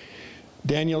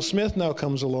 Danielle Smith now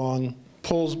comes along,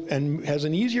 pulls, and has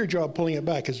an easier job pulling it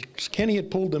back, because Kenney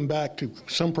had pulled them back to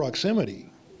some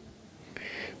proximity.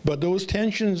 But those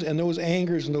tensions and those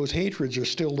angers and those hatreds are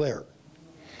still there.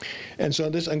 And so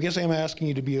I guess I'm asking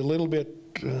you to be a little bit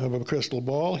of a crystal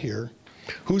ball here.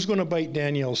 Who's going to bite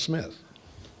Danielle Smith?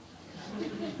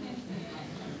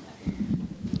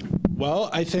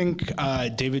 Well, I think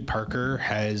David Parker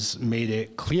has made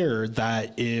it clear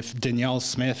that if Danielle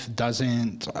Smith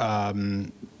doesn't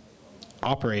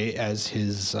operate as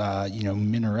his,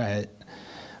 minaret,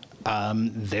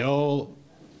 they'll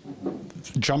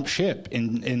jump ship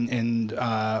and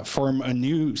form a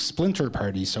new splinter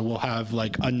party. So we'll have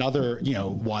like another,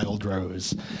 Wild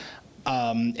Rose.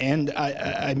 And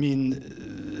I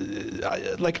mean,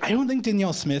 I don't think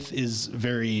Danielle Smith is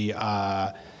very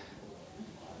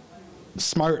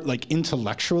smart, like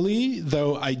intellectually,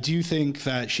 though I do think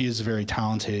that she is a very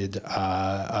talented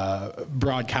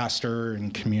broadcaster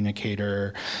and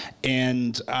communicator,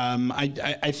 and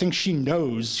I think she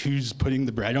knows who's putting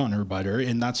the bread on her butter,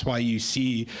 and that's why you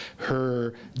see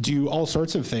her do all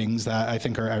sorts of things that I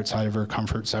think are outside of her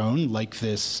comfort zone, like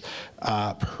this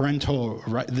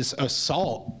this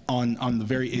assault on the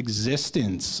very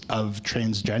existence of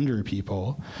transgender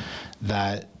people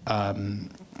that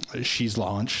she's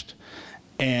launched.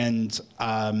 And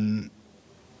other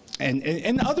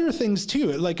things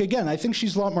too. Like, again, I think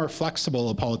she's a lot more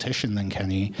flexible a politician than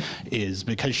Kenney is,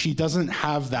 because she doesn't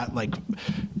have that like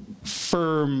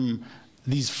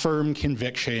these firm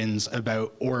convictions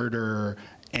about order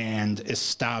and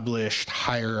established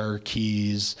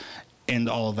hierarchies and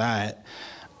all that.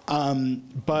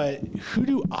 But who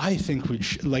do I think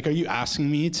would, like, are you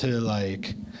asking me to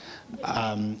like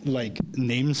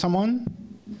name someone?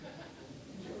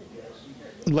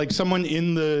 Like someone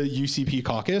in the UCP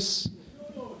caucus?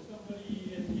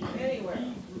 Anywhere.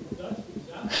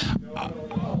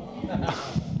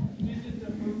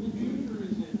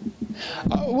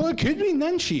 Well, it could be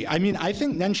Nenshi. I mean, I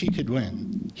think Nenshi could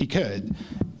win. He could.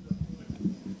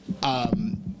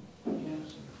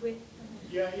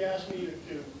 Yeah, he asked me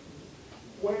to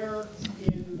where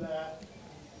in that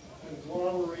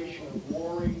conglomeration of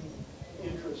warring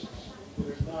interests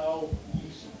there's now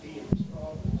UCP in this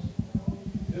province.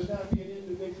 It doesn't have to be an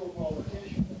individual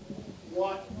politician.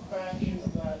 What faction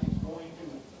of that is going to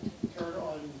turn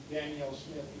on Danielle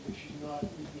Smith because she's not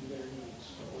meeting their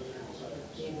needs, whether it's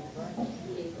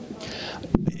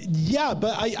Yeah,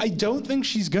 but I don't think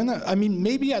she's gonna, I mean,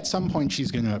 maybe at some point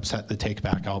she's gonna upset the Take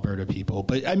Back Alberta people,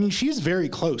 but I mean, she's very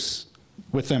close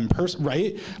with them,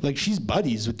 right? Like, she's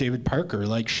buddies with David Parker.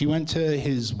 Like, she went to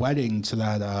his wedding, to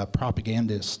that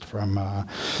propagandist from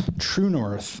True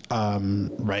North,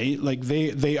 right? Like,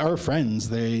 they are friends.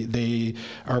 They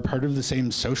are part of the same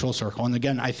social circle. And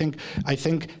again, I think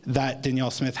that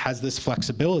Danielle Smith has this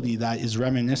flexibility that is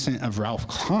reminiscent of Ralph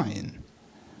Klein,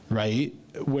 right?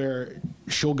 Where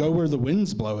she'll go where the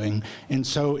wind's blowing. And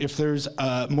so if there's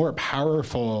a more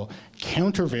powerful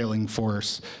countervailing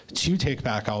force to Take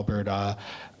Back Alberta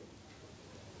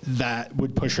that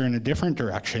would push her in a different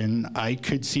direction, I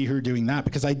could see her doing that,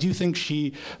 because I do think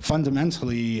she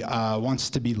fundamentally wants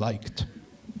to be liked.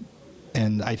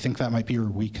 And I think that might be her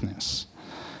weakness.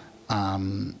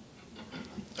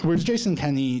 Whereas Jason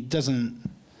Kenney doesn't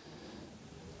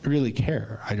really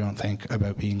care, I don't think,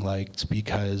 about being liked,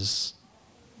 because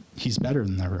he's better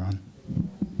than everyone.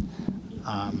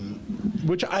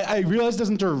 Which I realize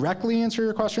doesn't directly answer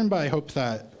your question, but I hope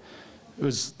that it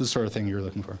was the sort of thing you were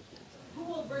looking for. Who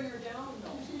will bring her down,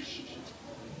 though?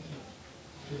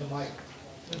 to the mic.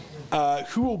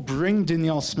 Who will bring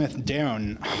Danielle Smith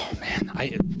down? Oh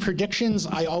man, predictions,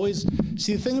 I always,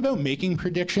 see, the thing about making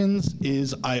predictions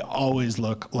is I always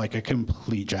look like a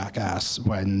complete jackass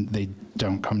when they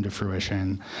don't come to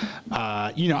fruition.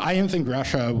 You know, I didn't think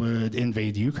Russia would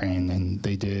invade Ukraine, and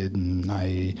they did, and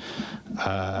I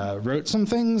wrote some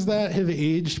things that have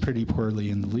aged pretty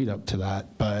poorly in the lead up to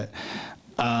that, but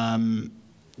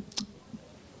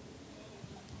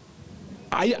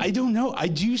I don't know. I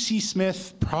do see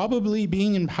Smith probably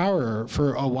being in power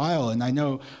for a while, and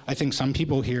I think some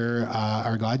people here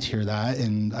are glad to hear that,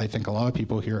 and I think a lot of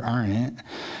people here aren't.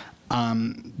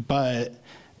 But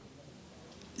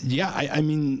yeah, I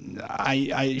mean,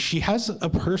 she has a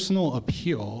personal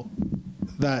appeal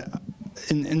that,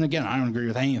 and again, I don't agree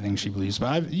with anything she believes, but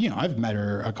I've met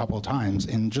her a couple of times,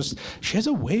 and just, she has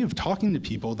a way of talking to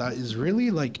people that is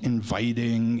really like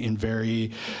inviting and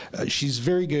very, she's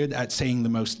very good at saying the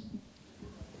most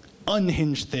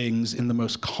unhinged things in the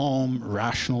most calm,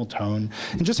 rational tone,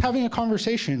 and just having a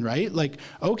conversation, right? Like,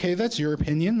 okay, that's your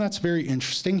opinion, that's very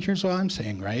interesting, here's what I'm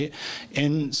saying, right?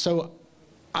 And so,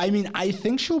 I mean, I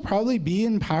think she'll probably be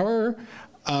in power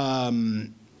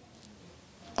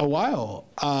a while,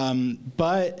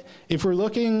 but if we're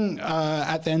looking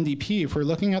at the NDP, if we're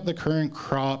looking at the current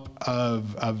crop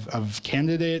of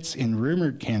candidates and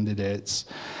rumored candidates,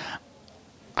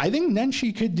 I think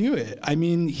Nenshi could do it. I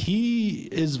mean, he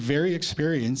is very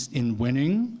experienced in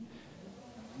winning.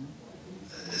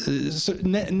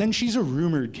 Nenshi's a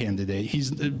rumored candidate.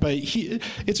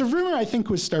 It's a rumor I think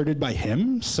was started by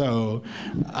him, so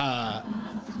I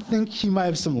think he might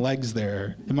have some legs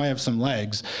there. He might have some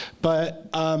legs. But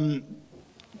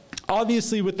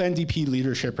obviously with the NDP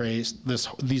leadership race,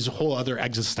 these whole other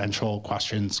existential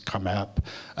questions come up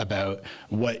about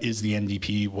what is the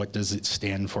NDP, what does it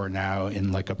stand for now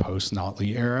in like a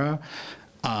post-Notley era.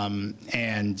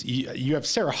 And you have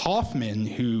Sarah Hoffman,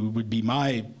 who would be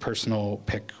my personal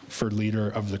pick for leader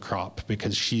of the crop,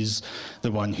 because she's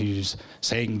the one who's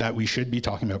saying that we should be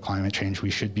talking about climate change, we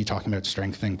should be talking about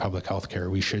strengthening public health care,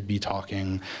 we should be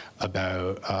talking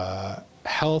about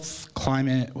health,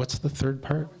 climate, what's the third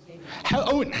part?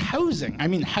 And housing. I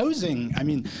mean,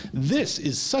 this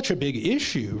is such a big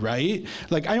issue, right?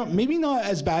 Like, maybe not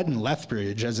as bad in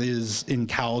Lethbridge as is in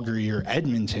Calgary or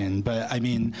Edmonton, but I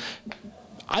mean,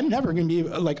 I'm never going to be,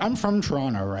 like, I'm from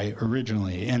Toronto, right,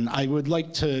 originally, and I would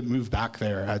like to move back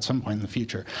there at some point in the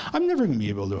future. I'm never going to be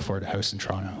able to afford a house in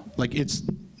Toronto. Like, it's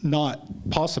not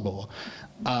possible.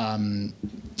 But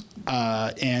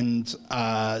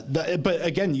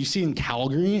again, you see in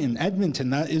Calgary and Edmonton,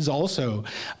 that is also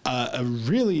a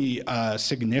really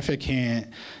significant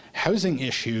housing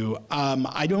issue.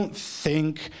 I don't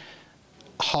think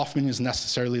Hoffman is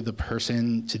necessarily the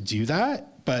person to do that,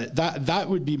 but that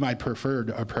would be my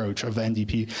preferred approach of the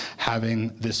NDP, having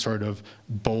this sort of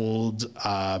bold,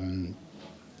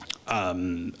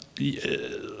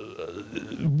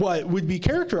 what would be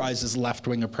characterized as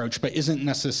left-wing approach, but isn't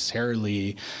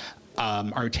necessarily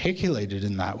articulated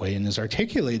in that way, and is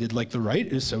articulated like the right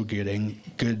is so good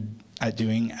at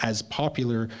doing as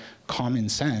popular common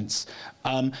sense.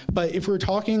 But if we're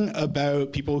talking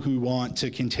about people who want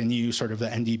to continue sort of the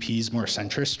NDP's more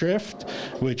centrist drift,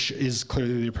 which is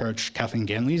clearly the approach Kathleen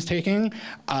Ganley is taking,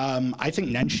 I think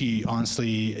Nenshi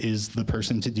honestly is the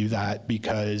person to do that,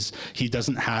 because he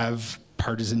doesn't have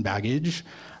partisan baggage.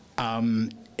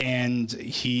 And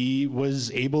he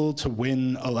was able to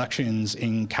win elections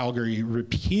in Calgary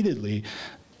repeatedly,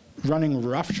 running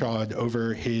roughshod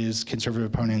over his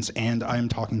conservative opponents. And I'm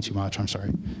talking too much, I'm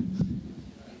sorry.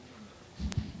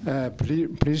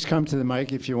 Please come to the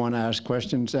mic if you want to ask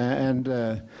questions. And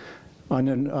on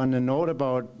a note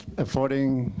about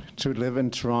affording to live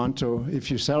in Toronto, if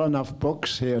you sell enough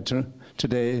books here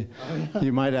today,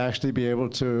 you might actually be able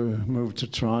to move to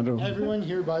Toronto. Everyone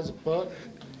here buys a book?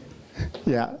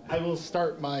 Yeah. I will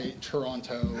start my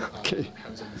Toronto housing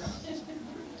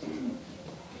plan.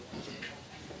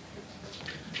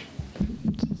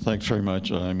 Thanks very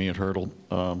much. I'm Ian Hurdle.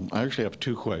 I actually have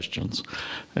two questions,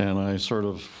 and I sort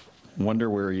of wonder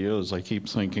where he is. I keep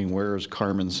thinking, where's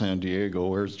Carmen Sandiego?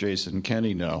 Where's Jason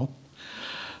Kenney now?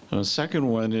 And the second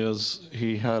one is,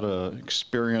 he had an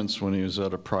experience when he was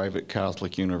at a private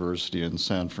Catholic university in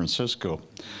San Francisco.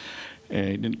 And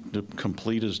he didn't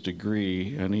complete his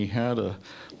degree, and he had a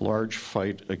large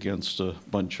fight against a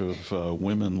bunch of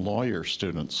women lawyer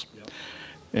students. Yep.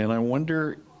 And I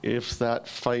wonder if that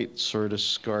fight sort of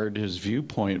scarred his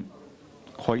viewpoint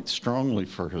quite strongly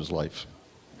for his life.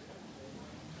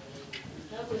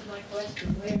 That was my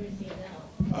question. Where is he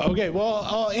now? Okay, well,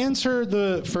 I'll answer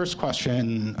the first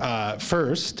question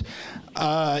first.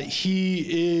 He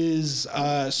is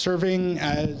serving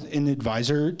as an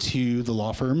advisor to the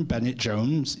law firm Bennett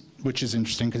Jones, which is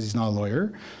interesting because he's not a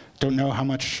lawyer. Don't know how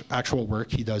much actual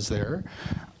work he does there.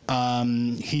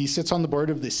 He sits on the board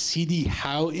of the C.D.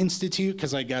 Howe Institute,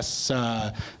 because I guess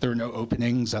there were no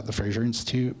openings at the Fraser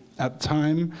Institute at the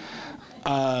time.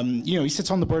 He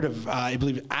sits on the board of, I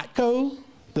believe, ATCO,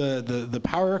 the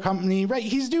power company, right?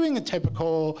 He's doing a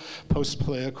typical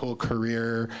post-political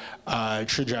career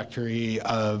trajectory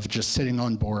of just sitting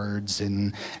on boards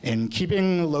and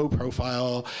keeping low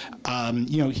profile.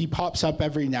 He pops up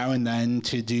every now and then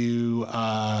to do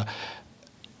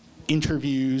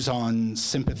interviews on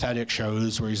sympathetic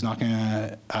shows where he's not going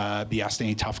to be asked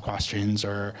any tough questions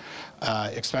or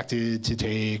expected to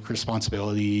take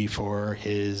responsibility for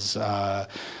his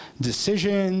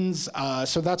decisions.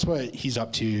 So that's what he's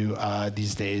up to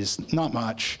these days. Not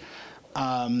much.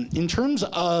 In terms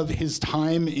of his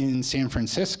time in San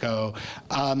Francisco,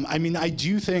 I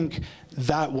do think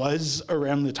that was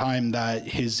around the time that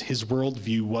his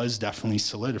worldview was definitely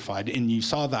solidified, and you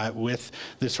saw that with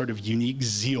the sort of unique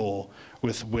zeal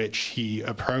with which he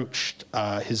approached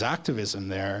his activism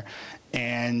there.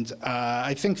 And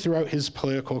I think throughout his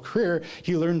political career,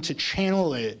 he learned to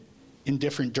channel it in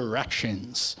different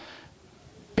directions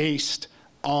based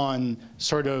on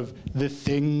sort of the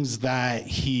things that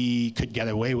he could get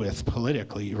away with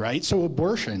politically, right? So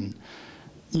abortion,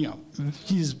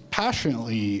 he's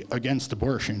passionately against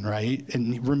abortion, right?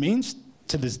 And he remains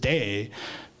to this day.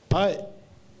 But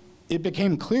it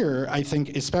became clear, I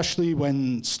think, especially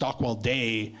when Stockwell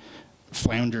Day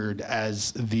floundered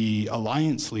as the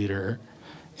alliance leader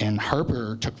and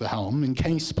Harper took the helm, and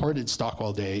Kenney supported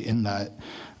Stockwell Day in that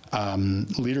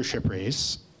leadership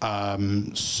race.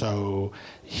 So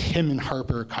him and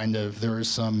Harper there was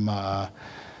some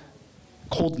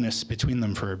coldness between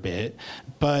them for a bit.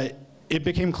 But it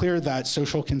became clear that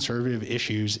social conservative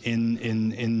issues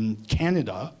in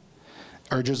Canada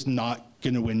are just not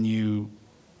going to win you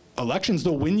elections.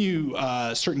 They'll win you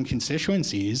certain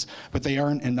constituencies, but they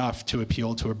aren't enough to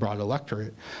appeal to a broad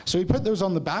electorate. So he put those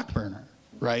on the back burner,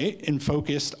 right, and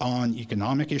focused on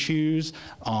economic issues,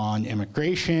 on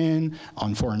immigration,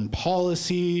 on foreign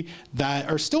policy that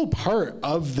are still part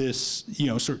of this, you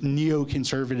know, sort of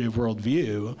neoconservative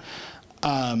worldview.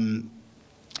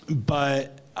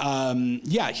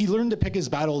 Yeah, he learned to pick his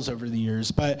battles over the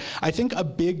years. But I think a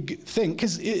big thing,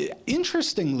 because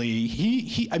interestingly,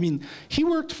 he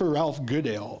worked for Ralph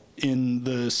Goodale in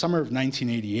the summer of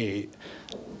 1988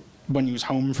 when he was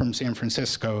home from San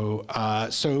Francisco.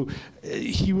 So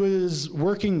he was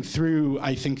working through,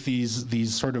 I think,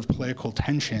 these sort of political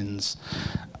tensions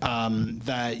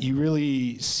that you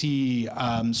really see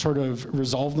sort of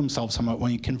resolve themselves somewhat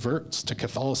when he converts to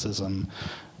Catholicism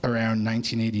around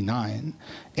 1989.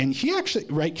 And he actually,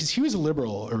 right, because he was a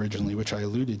liberal originally, which I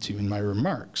alluded to in my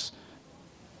remarks,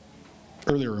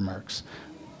 earlier remarks.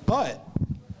 But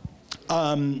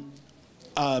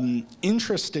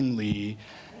interestingly,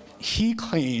 he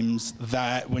claims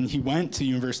that when he went to the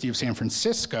University of San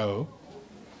Francisco,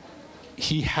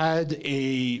 he had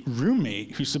a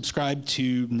roommate who subscribed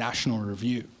to National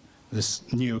Review, this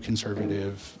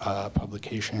neoconservative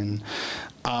publication.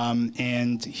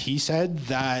 And he said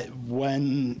that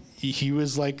when he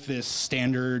was like this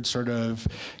standard sort of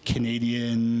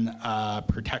Canadian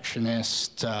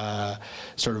protectionist,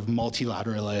 sort of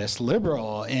multilateralist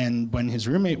liberal, and when his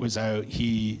roommate was out,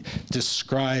 he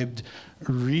described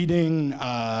reading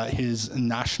his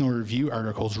National Review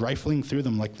articles, rifling through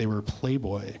them like they were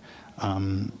Playboy.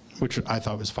 Which I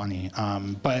thought was funny.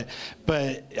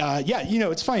 Yeah, you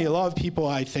know, it's funny. A lot of people,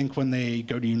 I think, when they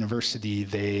go to university,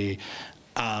 they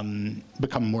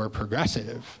become more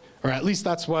progressive. Or at least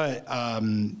that's what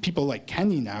people like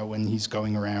Kenney now, when he's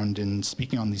going around and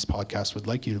speaking on these podcasts, would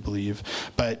like you to believe.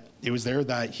 But it was there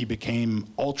that he became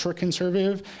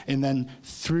ultra-conservative, and then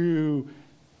through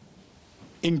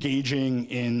engaging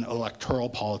in electoral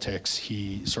politics,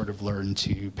 he sort of learned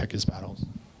to pick his battles.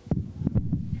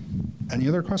 Any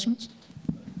other questions?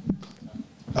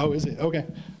 Oh, is it? Okay.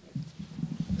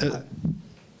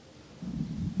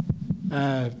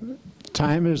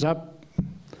 Time is up,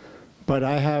 but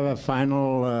I have a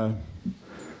final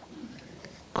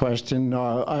question.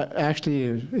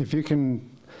 Actually, if you can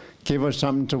give us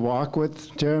something to walk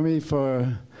with, Jeremy,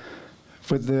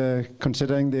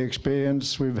 considering the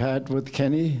experience we've had with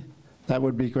Kenney, that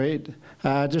would be great.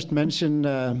 Just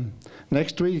mention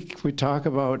next week we talk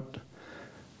about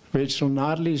Rachel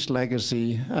Notley's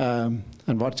legacy and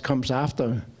what comes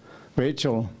after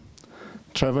Rachel.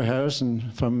 Trevor Harrison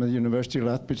from the University of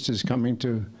Lethbridge is coming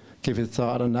to give his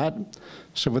thought on that.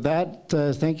 So with that,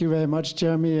 thank you very much,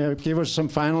 Jeremy. Give us some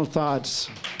final thoughts.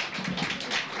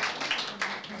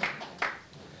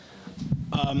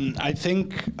 I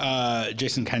think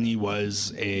Jason Kenney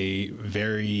was a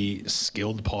very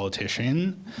skilled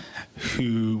politician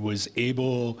who was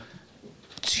able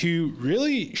to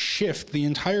really shift the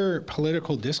entire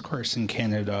political discourse in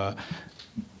Canada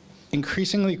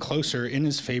increasingly closer in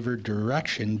his favored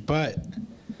direction. But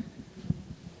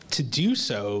to do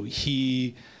so,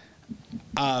 he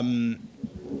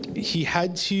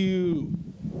had to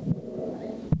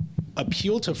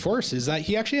appeal to forces that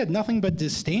he actually had nothing but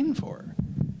disdain for,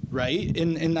 right?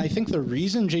 And I think the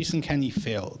reason Jason Kenney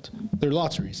failed, there are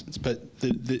lots of reasons, but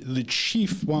the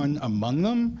chief one among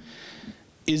them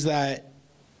is that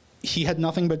he had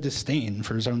nothing but disdain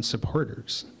for his own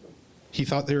supporters. He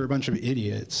thought they were a bunch of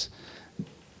idiots.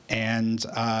 And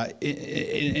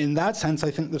in that sense, I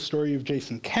think the story of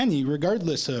Jason Kenney,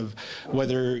 regardless of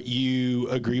whether you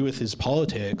agree with his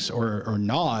politics or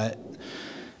not,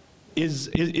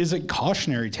 is a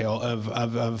cautionary tale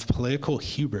of political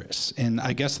hubris. And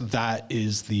I guess that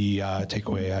is the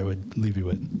takeaway I would leave you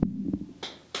with.